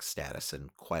contract status in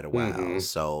quite a while. Mm-hmm.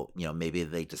 So, maybe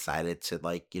they decided to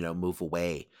like, move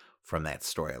away from that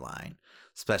storyline,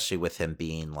 especially with him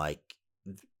being like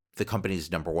the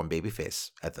company's number one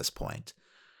babyface at this point.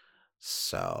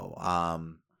 So,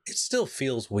 it still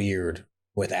feels weird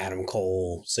with Adam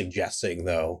Cole suggesting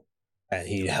though that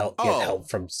he get help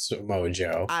from Samoa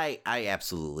Joe. I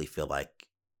absolutely feel like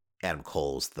Adam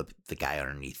Cole's the guy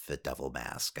underneath the devil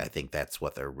mask. I think that's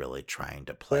what they're really trying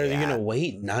to play. Are they going to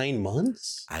wait 9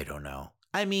 months? I don't know.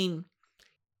 I mean,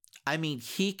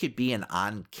 he could be an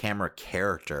on-camera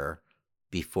character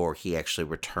before he actually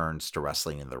returns to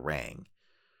wrestling in the ring.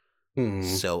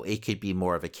 So it could be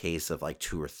more of a case of like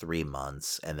 2 or 3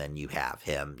 months, and then you have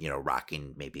him,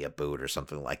 rocking maybe a boot or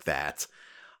something like that,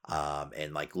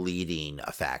 and like leading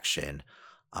a faction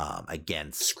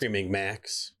against Screaming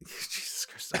Max. Jesus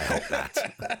Christ, I hope not.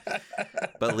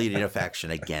 But leading a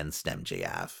faction against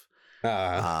MJF,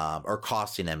 or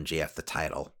costing MJF the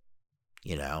title.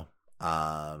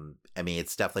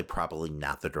 It's definitely probably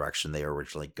not the direction they were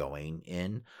originally going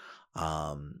in.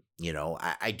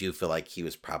 I do feel like he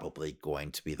was probably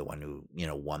going to be the one who,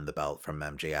 won the belt from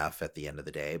MJF at the end of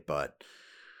the day, but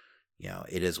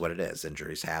it is what it is.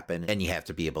 Injuries happen and you have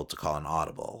to be able to call an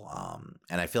audible.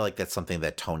 And I feel like that's something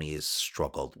that Tony has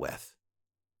struggled with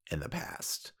in the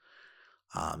past.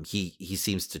 He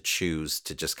seems to choose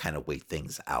to just kind of wait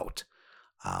things out,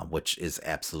 which is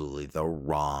absolutely the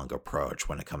wrong approach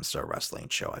when it comes to a wrestling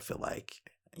show. I feel like,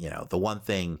 the one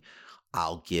thing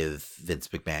I'll give Vince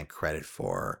McMahon credit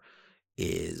for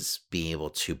is being able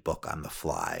to book on the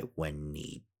fly when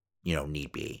need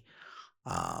be.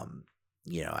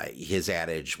 His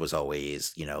adage was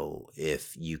always,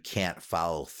 if you can't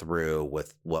follow through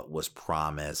with what was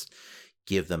promised,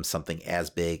 give them something as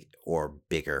big or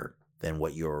bigger than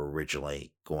what you were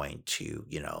originally going to,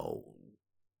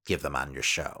 give them on your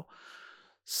show.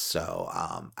 So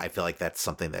I feel like that's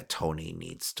something that Tony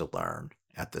needs to learn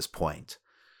at this point.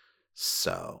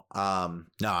 So,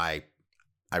 no, I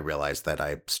realized that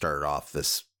I started off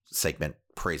this segment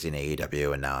praising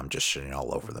AEW and now I'm just shitting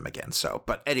all over them again. So,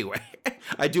 but anyway,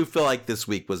 I do feel like this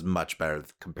week was much better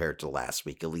compared to last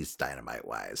week, at least Dynamite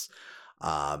wise.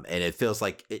 And it feels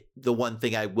like the one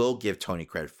thing I will give Tony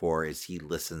credit for is he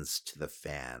listens to the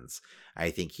fans. I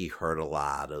think he heard a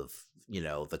lot of,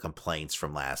 the complaints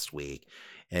from last week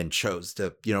and chose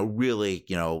to, really,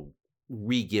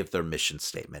 re-give their mission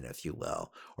statement, if you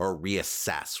will, or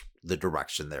reassess the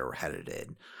direction they were headed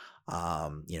in.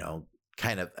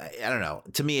 Kind of, I don't know.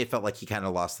 To me, it felt like he kind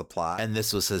of lost the plot. And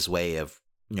this was his way of,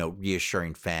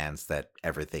 reassuring fans that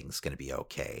everything's going to be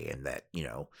okay. And that,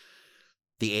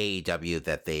 the AEW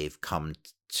that they've come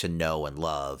to know and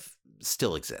love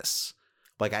still exists.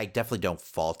 Like, I definitely don't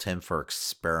fault him for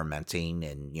experimenting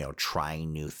and,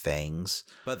 trying new things.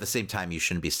 But at the same time, you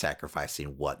shouldn't be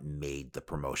sacrificing what made the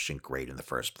promotion great in the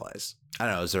first place. I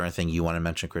don't know. Is there anything you want to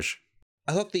mention, Chris?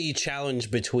 I thought the challenge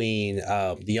between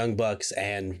the Young Bucks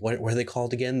and what are they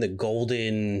called again? The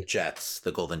Golden Jets.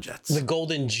 The Golden Jets. The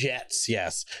Golden Jets,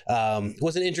 yes.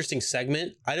 Was an interesting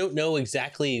segment. I don't know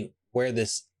exactly where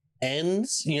this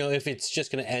ends. If it's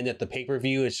just going to end at the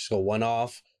pay-per-view, it's just a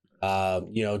one-off.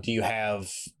 Do you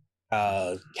have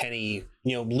Kenny,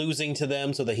 losing to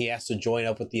them so that he has to join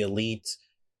up with the Elite,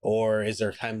 or is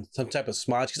there some type of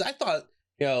smudge? Because I thought,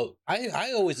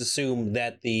 I always assumed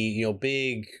that the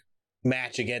big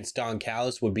match against Don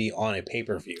Callis would be on a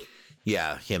pay-per-view.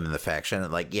 Yeah, him in the faction.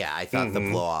 I thought the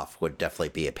blow-off would definitely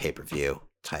be a pay-per-view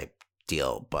type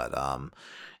deal, but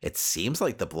it seems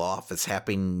like the blow-off is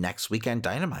happening next weekend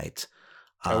Dynamite.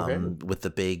 With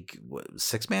the big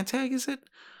 6-man tag, is it?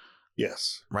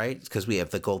 Yes. Right? Because we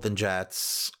have the Golden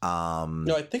Jets.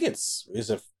 No, I think is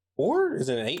it 4? Is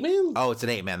it an 8-man? Oh, it's an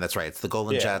 8-man. That's right. It's the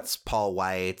Golden Jets, Paul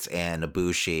White, and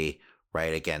Ibushi,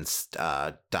 right, against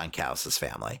Don Callis'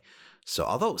 family. So,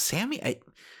 although Sammy, I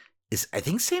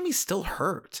think Sammy's still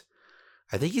hurt.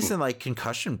 I think he's in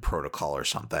concussion protocol or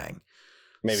something.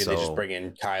 Maybe they just bring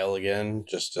in Kyle again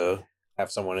just to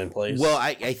have someone in place. Well,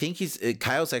 I think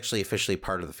Kyle's actually officially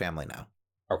part of the family now.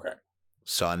 Okay.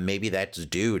 So maybe that's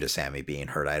due to Sammy being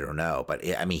hurt. I don't know. But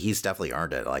he's definitely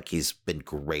earned it. He's been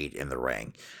great in the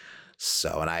ring.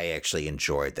 So, and I actually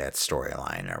enjoyed that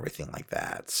storyline and everything like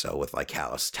that. So with like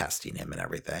Callis testing him and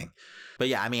everything. But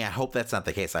yeah, I mean, I hope that's not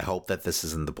the case. I hope that this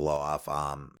isn't the blow off.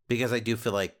 Because I do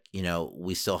feel like, you know,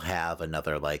 we still have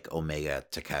another like Omega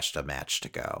Takeshita match to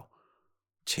go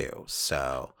too.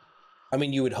 So I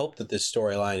mean, you would hope that this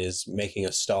storyline is making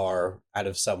a star out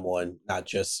of someone, not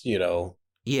just, you know,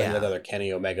 like another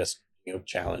Kenny Omega, you know,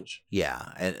 challenge. Yeah.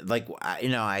 And like, you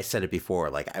know, I said it before,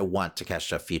 like I want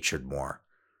Takeshita featured more,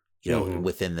 you know,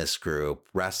 within this group,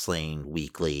 wrestling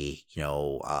weekly, you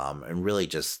know, and really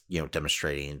just, you know,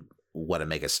 demonstrating what a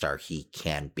mega star he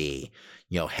can be,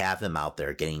 you know, have him out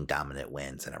there getting dominant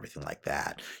wins and everything like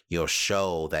that. You'll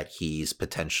show that he's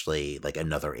potentially like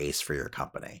another ace for your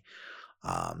company.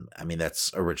 I mean,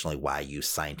 that's originally why you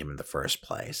signed him in the first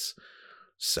place.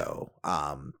 So,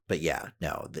 but yeah,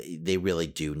 no, they really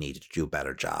do need to do a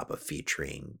better job of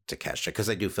featuring Takeshita, because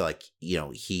I do feel like, you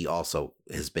know, he also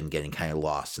has been getting kind of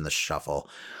lost in the shuffle,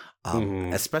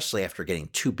 especially after getting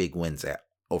 2 big wins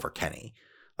over Kenny.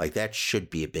 Like that should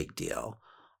be a big deal.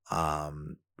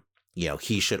 You know,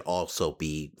 he should also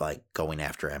be like going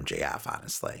after MJF,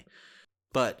 honestly.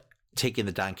 But taking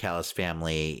the Don Callis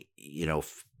family, you know,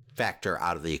 factor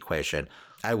out of the equation,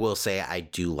 I will say I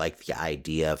do like the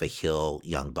idea of a heel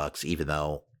Young Bucks, even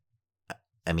though,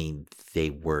 I mean, they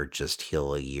were just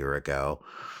heel a year ago.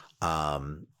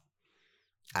 I'm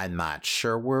not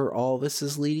sure where all this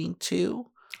is leading to.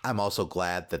 I'm also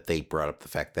glad that they brought up the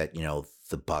fact that, you know,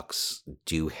 the Bucks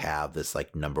do have this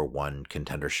like number 1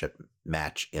 contendership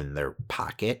match in their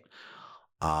pocket.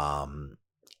 Yeah,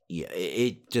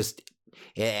 it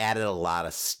added a lot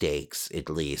of stakes, at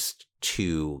least,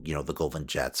 to, you know, the Golden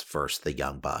Jets versus the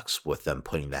Young Bucks, with them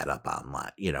putting that up on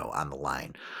the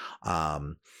line. I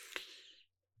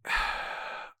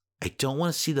don't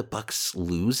want to see the Bucks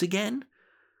lose again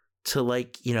to,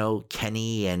 like, you know,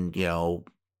 Kenny and, you know,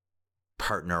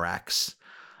 Partner X.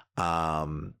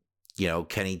 You know,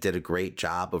 Kenny did a great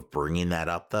job of bringing that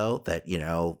up, though, that, you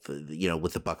know,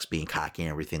 with the Bucks being cocky and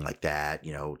everything like that,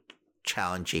 you know,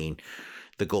 challenging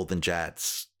the Golden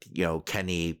Jets, you know,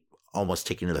 Kenny almost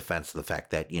taking to the fence of the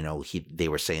fact that, you know, they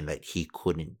were saying that he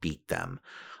couldn't beat them,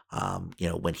 you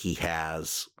know, when he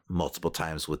has multiple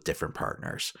times with different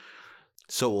partners.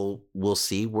 So we'll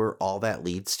see where all that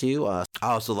leads to. I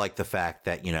also like the fact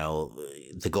that, you know,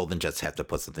 the Golden Jets have to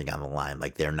put something on the line.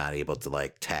 Like, they're not able to,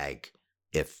 like, tag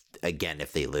if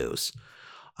they lose,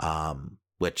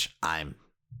 which I'm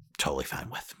totally fine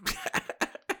with.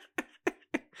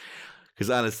 Because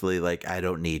honestly, like, I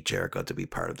don't need Jericho to be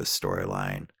part of the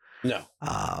storyline. No.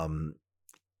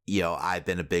 You know, I've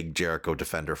been a big Jericho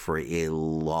defender for a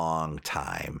long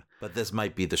time, but this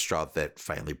might be the straw that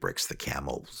finally breaks the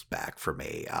camel's back for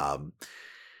me.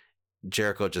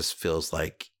 Jericho just feels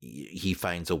like he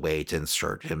finds a way to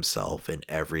insert himself in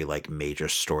every like major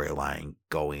storyline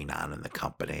going on in the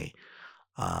company.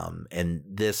 And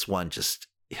this one just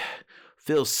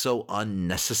feels so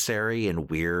unnecessary and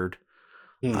weird.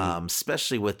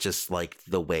 Especially with just like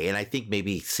the way, and I think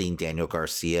maybe seeing Daniel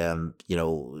Garcia, you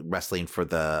know, wrestling for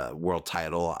the world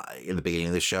title in the beginning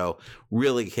of the show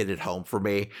really hit it home for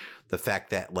me. The fact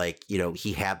that, like, you know,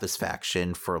 he had this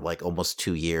faction for like almost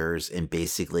 2 years and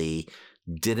basically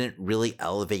didn't really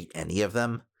elevate any of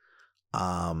them.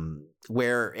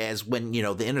 Whereas when, you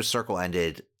know, the Inner Circle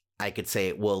ended, I could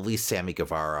say, well, at least Sammy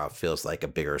Guevara feels like a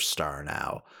bigger star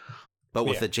now. But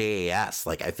with the JAS,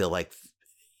 like, I feel like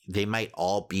they might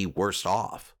all be worse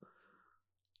off.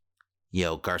 You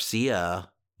know,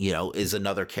 Garcia, you know, is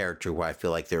another character where I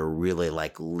feel like they're really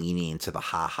like leaning into the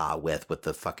haha with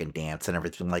the fucking dance and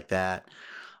everything like that.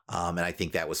 And I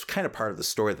think that was kind of part of the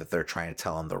story that they're trying to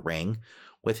tell in the ring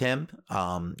with him,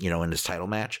 you know, in his title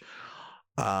match.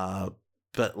 But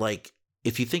like,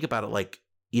 if you think about it, like,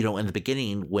 you know, in the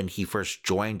beginning when he first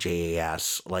joined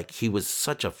JAS, like, he was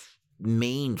such a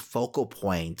main focal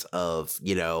point of,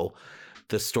 you know,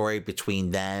 the story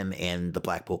between them and the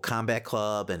Blackpool Combat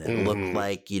Club. And it looked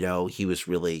like, you know, he was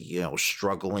really, you know,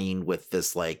 struggling with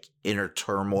this like inner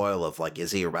turmoil of like,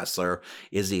 is he a wrestler?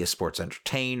 Is he a sports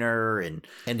entertainer? And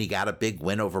he got a big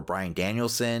win over Bryan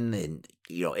Danielson. And,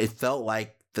 you know, it felt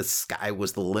like the sky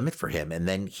was the limit for him. And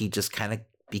then he just kind of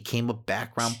became a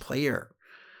background player.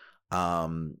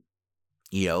 You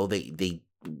know, they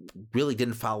really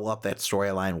didn't follow up that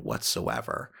storyline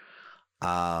whatsoever.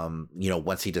 You know,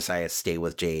 once he decided to stay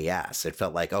with JAS, it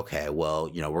felt like, okay, well,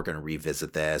 you know, we're going to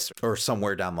revisit this, or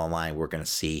somewhere down the line, we're going to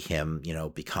see him, you know,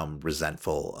 become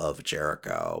resentful of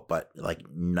Jericho, but like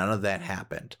none of that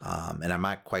happened. And I'm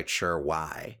not quite sure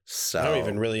why. So I don't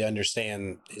even really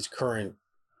understand his current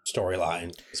storyline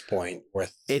at this point, where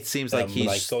it seems like he's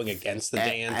like going against the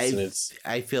dance.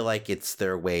 I feel like it's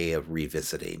their way of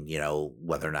revisiting,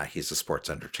 whether or not he's a sports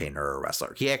entertainer or a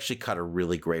wrestler. He actually cut a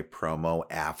really great promo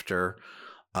after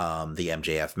the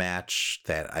MJF match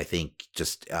that I think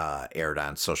just aired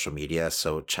on social media.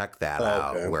 So check that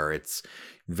out, where it's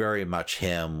very much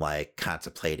him like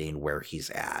contemplating where he's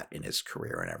at in his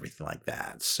career and everything like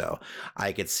that. So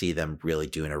I could see them really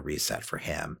doing a reset for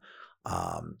him.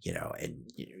 I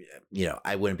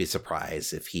wouldn't be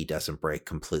surprised if he doesn't break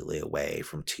completely away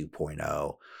from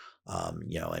 2.0,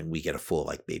 and we get a full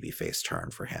like babyface turn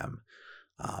for him.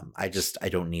 I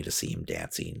don't need to see him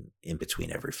dancing in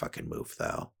between every fucking move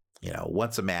though.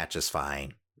 Once a match is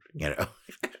fine,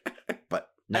 but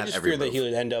not I just every fear move. that he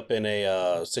would end up in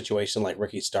a situation like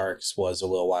Ricky Starks was a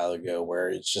little while ago, where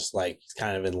it's just like he's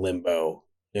kind of in limbo,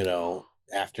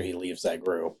 after he leaves that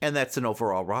group. And that's an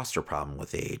overall roster problem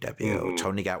with AEW. Mm-hmm.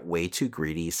 Tony got way too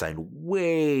greedy, signed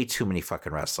way too many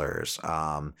fucking wrestlers.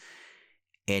 And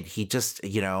he just,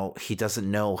 he doesn't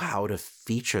know how to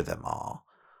feature them all.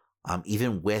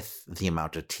 Even with the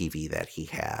amount of TV that he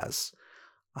has.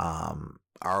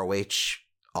 ROH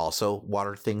also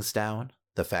watered things down.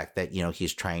 The fact that,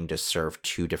 he's trying to serve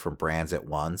two different brands at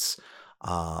once.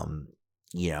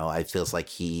 It feels like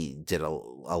he did a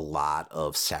lot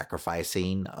of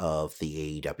sacrificing of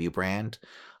the AEW brand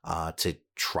to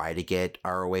try to get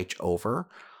ROH over.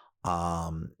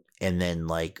 And then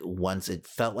once it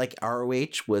felt like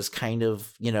ROH was kind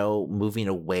of, moving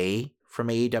away from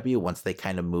AEW, once they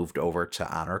kind of moved over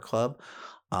to Honor Club,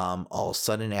 all of a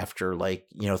sudden after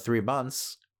 3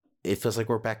 months, it feels like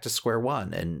we're back to square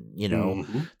one. And,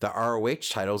 the ROH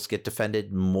titles get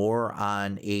defended more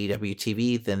on AEW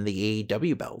TV than the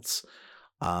AEW belts.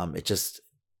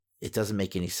 It doesn't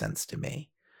make any sense to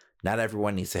me. Not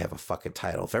everyone needs to have a fucking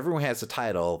title. If everyone has a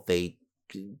title, they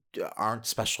aren't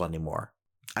special anymore.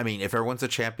 I mean, if everyone's a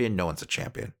champion, no one's a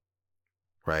champion.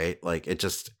 Right? It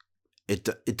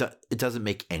doesn't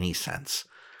make any sense.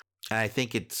 And I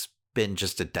think it's been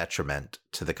just a detriment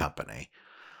to the company.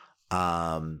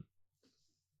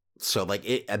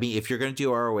 If you're going to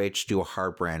do ROH, do a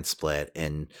hard brand split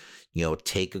and,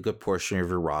 take a good portion of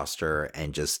your roster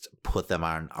and just put them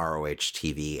on ROH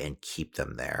TV and keep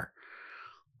them there.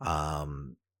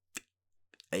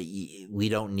 We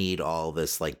don't need all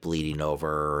this bleeding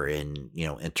over and,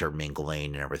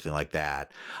 intermingling and everything like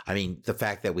that. I mean, the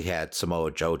fact that we had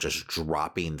Samoa Joe just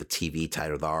dropping the TV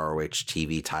title, the ROH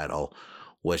TV title,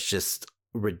 was just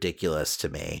ridiculous to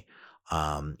me.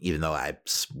 Even though I'm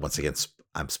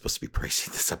supposed to be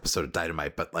praising this episode of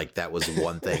Dynamite, but that was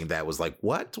one thing that was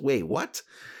what? Wait, what?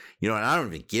 And I don't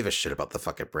even give a shit about the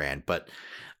fucking brand, but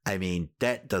I mean,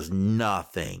 that does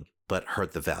nothing but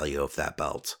hurt the value of that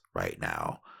belt right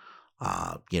now.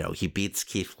 He beats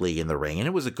Keith Lee in the ring and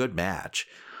it was a good match.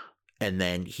 And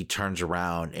then he turns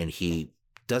around and he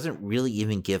doesn't really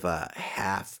even give a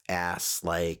half-ass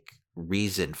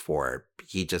reason for it.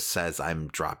 He just says, I'm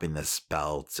dropping this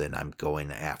belt and I'm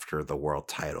going after the world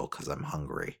title because I'm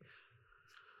hungry.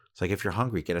 It's if you're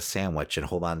hungry, get a sandwich and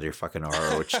hold on to your fucking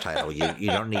ROH title. You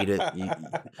don't need it.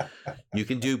 You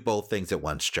can do both things at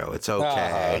once, Joe. It's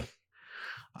okay.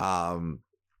 I mean,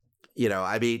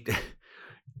 I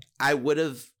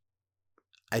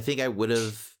think I would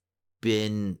have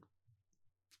been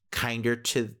kinder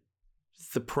to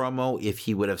the promo if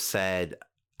he would have said,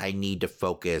 I need to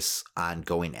focus on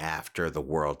going after the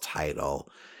world title,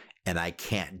 and I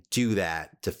can't do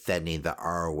that defending the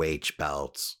ROH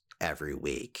belts every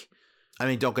week. I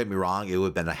mean, don't get me wrong, it would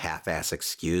have been a half-ass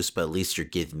excuse, but at least you're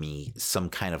giving me some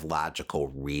kind of logical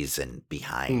reason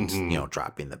behind,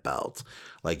 dropping the belt.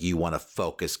 You want to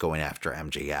focus going after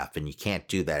MJF, and you can't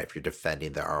do that if you're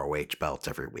defending the ROH belts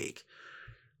every week.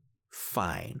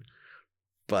 Fine.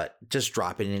 But just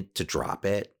dropping it to drop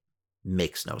it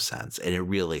makes no sense, and it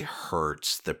really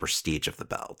hurts the prestige of the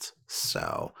belt.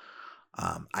 So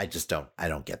I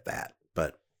don't get that,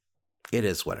 but it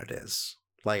is what it is.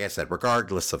 Like I said,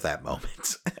 regardless of that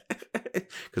moment,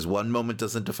 because one moment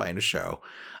doesn't define a show,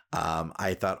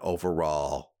 I thought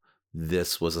overall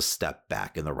this was a step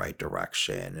back in the right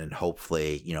direction, and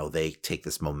hopefully they take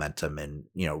this momentum and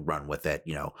run with it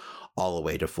all the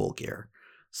way to Full Gear.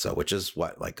 So which is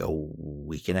what, a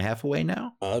week and a half away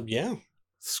now? Yeah.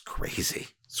 It's crazy.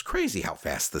 It's crazy how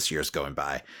fast this year's going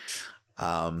by.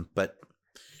 But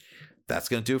that's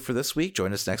going to do it for this week.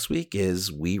 Join us next week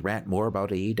as we rant more about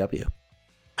AEW.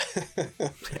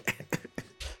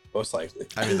 Most likely.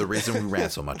 I mean, the reason we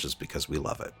rant so much is because we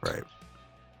love it, right?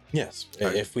 Yes.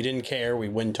 Right. If we didn't care, we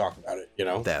wouldn't talk about it,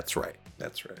 That's right.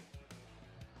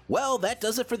 Well, that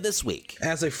does it for this week.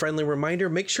 As a friendly reminder,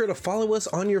 make sure to follow us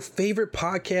on your favorite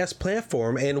podcast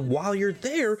platform, and while you're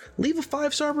there, leave a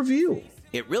 5-star review.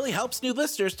 It really helps new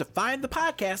listeners to find the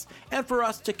podcast and for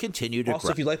us to continue to Also,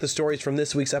 grow. if you like the stories from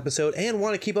this week's episode and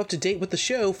want to keep up to date with the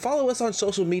show, follow us on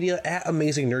social media at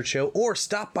Amazing Nerd Show or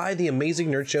stop by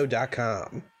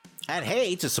theamazingnerdshow.com. And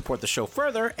hey, to support the show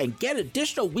further and get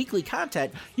additional weekly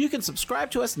content, you can subscribe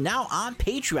to us now on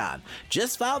Patreon.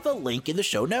 Just follow the link in the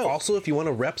show notes. Also, if you want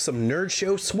to rep some Nerd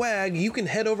Show swag, you can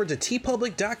head over to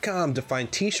tpublic.com to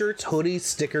find t-shirts, hoodies,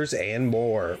 stickers, and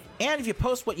more. And if you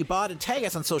post what you bought and tag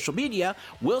us on social media,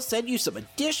 we'll send you some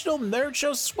additional Nerd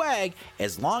Show swag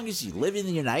as long as you live in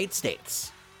the United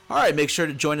States. All right, make sure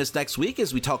to join us next week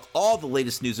as we talk all the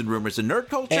latest news and rumors in nerd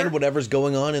culture. And whatever's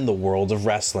going on in the world of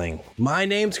wrestling. My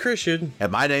name's Christian.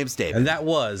 And my name's David. And that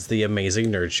was The Amazing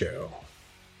Nerd Show.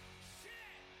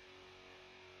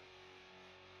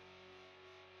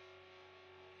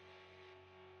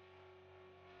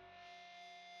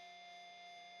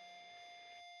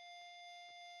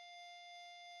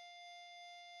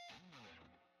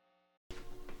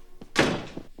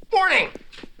 Morning!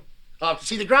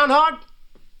 See the groundhog?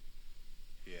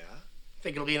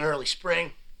 Think it'll be an early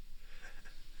spring.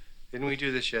 Didn't we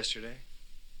do this yesterday?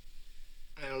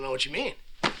 I don't know what you mean.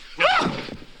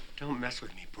 Don't mess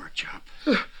with me, pork chop.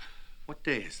 What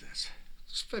day is this?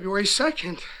 It's February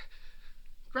 2nd.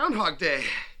 Groundhog Day.